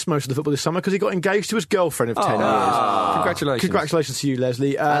he missed most of the football this summer because he got engaged to his girlfriend of 10 years. Congratulations. Congratulations to you,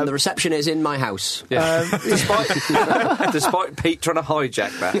 Leslie. And the reception is in my house. Despite Pete trying to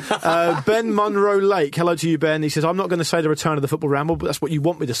hijack that. Ben Munro Lake, hello to you, Ben. He says, I'm not going to say the return of the football ramble, but that's what you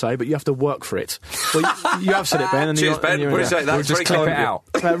want me to say, but you have to work for it. Well, you have said it, Ben. And cheers, Ben. What do you say? We'll just clip it out.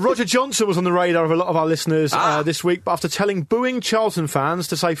 Roger Johnson was on the radar of a lot of our listeners this week, but after telling booing Charlton fans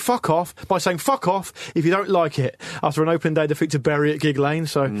to say fuck off by saying fuck off if you don't like it after an open day defeat to Bury at Gig Lane.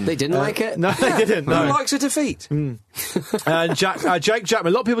 So they didn't like it? No, they didn't. No. Who likes a defeat? And Jake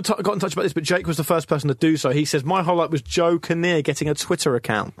Jackman, a lot of people got in touch about this, but Jake was the first person to do so. He says, my highlight was Joe Kinnear getting a Twitter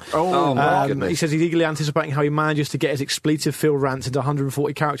account. My goodness. He says he's eagerly anticipating how he manages to get his expletive-filled rants into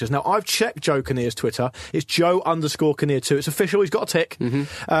 140 characters. Now, I've checked Joe Kinnear's Twitter. It's Joe_Kinnear 2. It's official. He's got a tick. And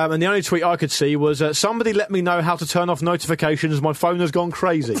the only tweet I could see was, somebody let me know how to turn off notifications. My phone has gone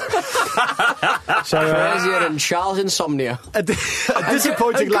crazy. Crazier than Charles' insomnia. A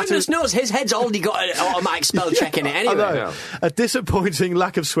disappointing lack of... Goodness knows, his head's already got an automatic spell checking it anyway. Yeah. A disappointing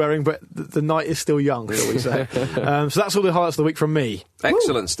lack of swearing, but the night is still young, shall we say. So that's all the highlights of the week from me.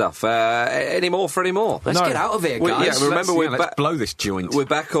 Excellent stuff. Any more for any more? Let's get out of here, guys. Let's blow this joint. We're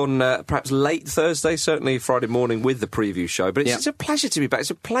back on perhaps late Thursday, certainly Friday morning with the preview show. But it's a pleasure to be back. It's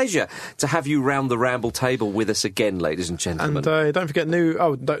a pleasure to have you round the Ramble table with us again, ladies and gentlemen. And don't forget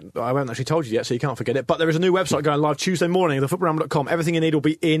I haven't actually told you yet, so you can't forget it. But there is a new website going live Tuesday morning, thefootballramble.com. Everything you need will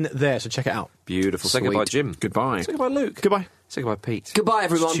be in there, so check it out. Beautiful. Sweet. Say goodbye, Jim. Goodbye. Say goodbye, Luke. Goodbye. Say goodbye, Pete. Goodbye,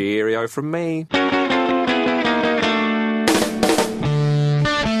 everyone. Cheerio from me.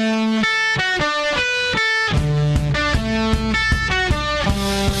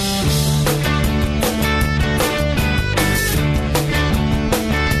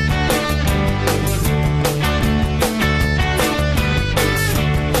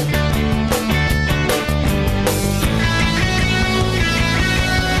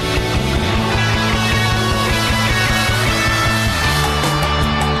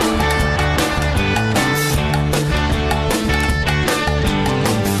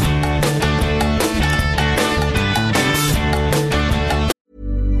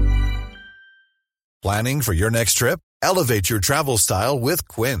 Planning for your next trip? Elevate your travel style with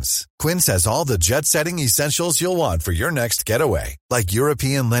Quince. Quince has all the jet-setting essentials you'll want for your next getaway, like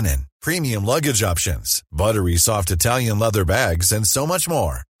European linen, premium luggage options, buttery soft Italian leather bags, and so much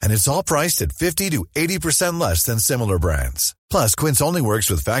more. And it's all priced at 50 to 80% less than similar brands. Plus, Quince only works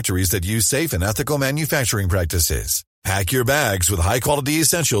with factories that use safe and ethical manufacturing practices. Pack your bags with high-quality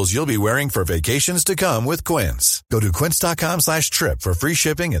essentials you'll be wearing for vacations to come with Quince. Go to quince.com/trip for free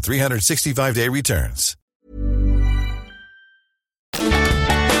shipping and 365-day returns.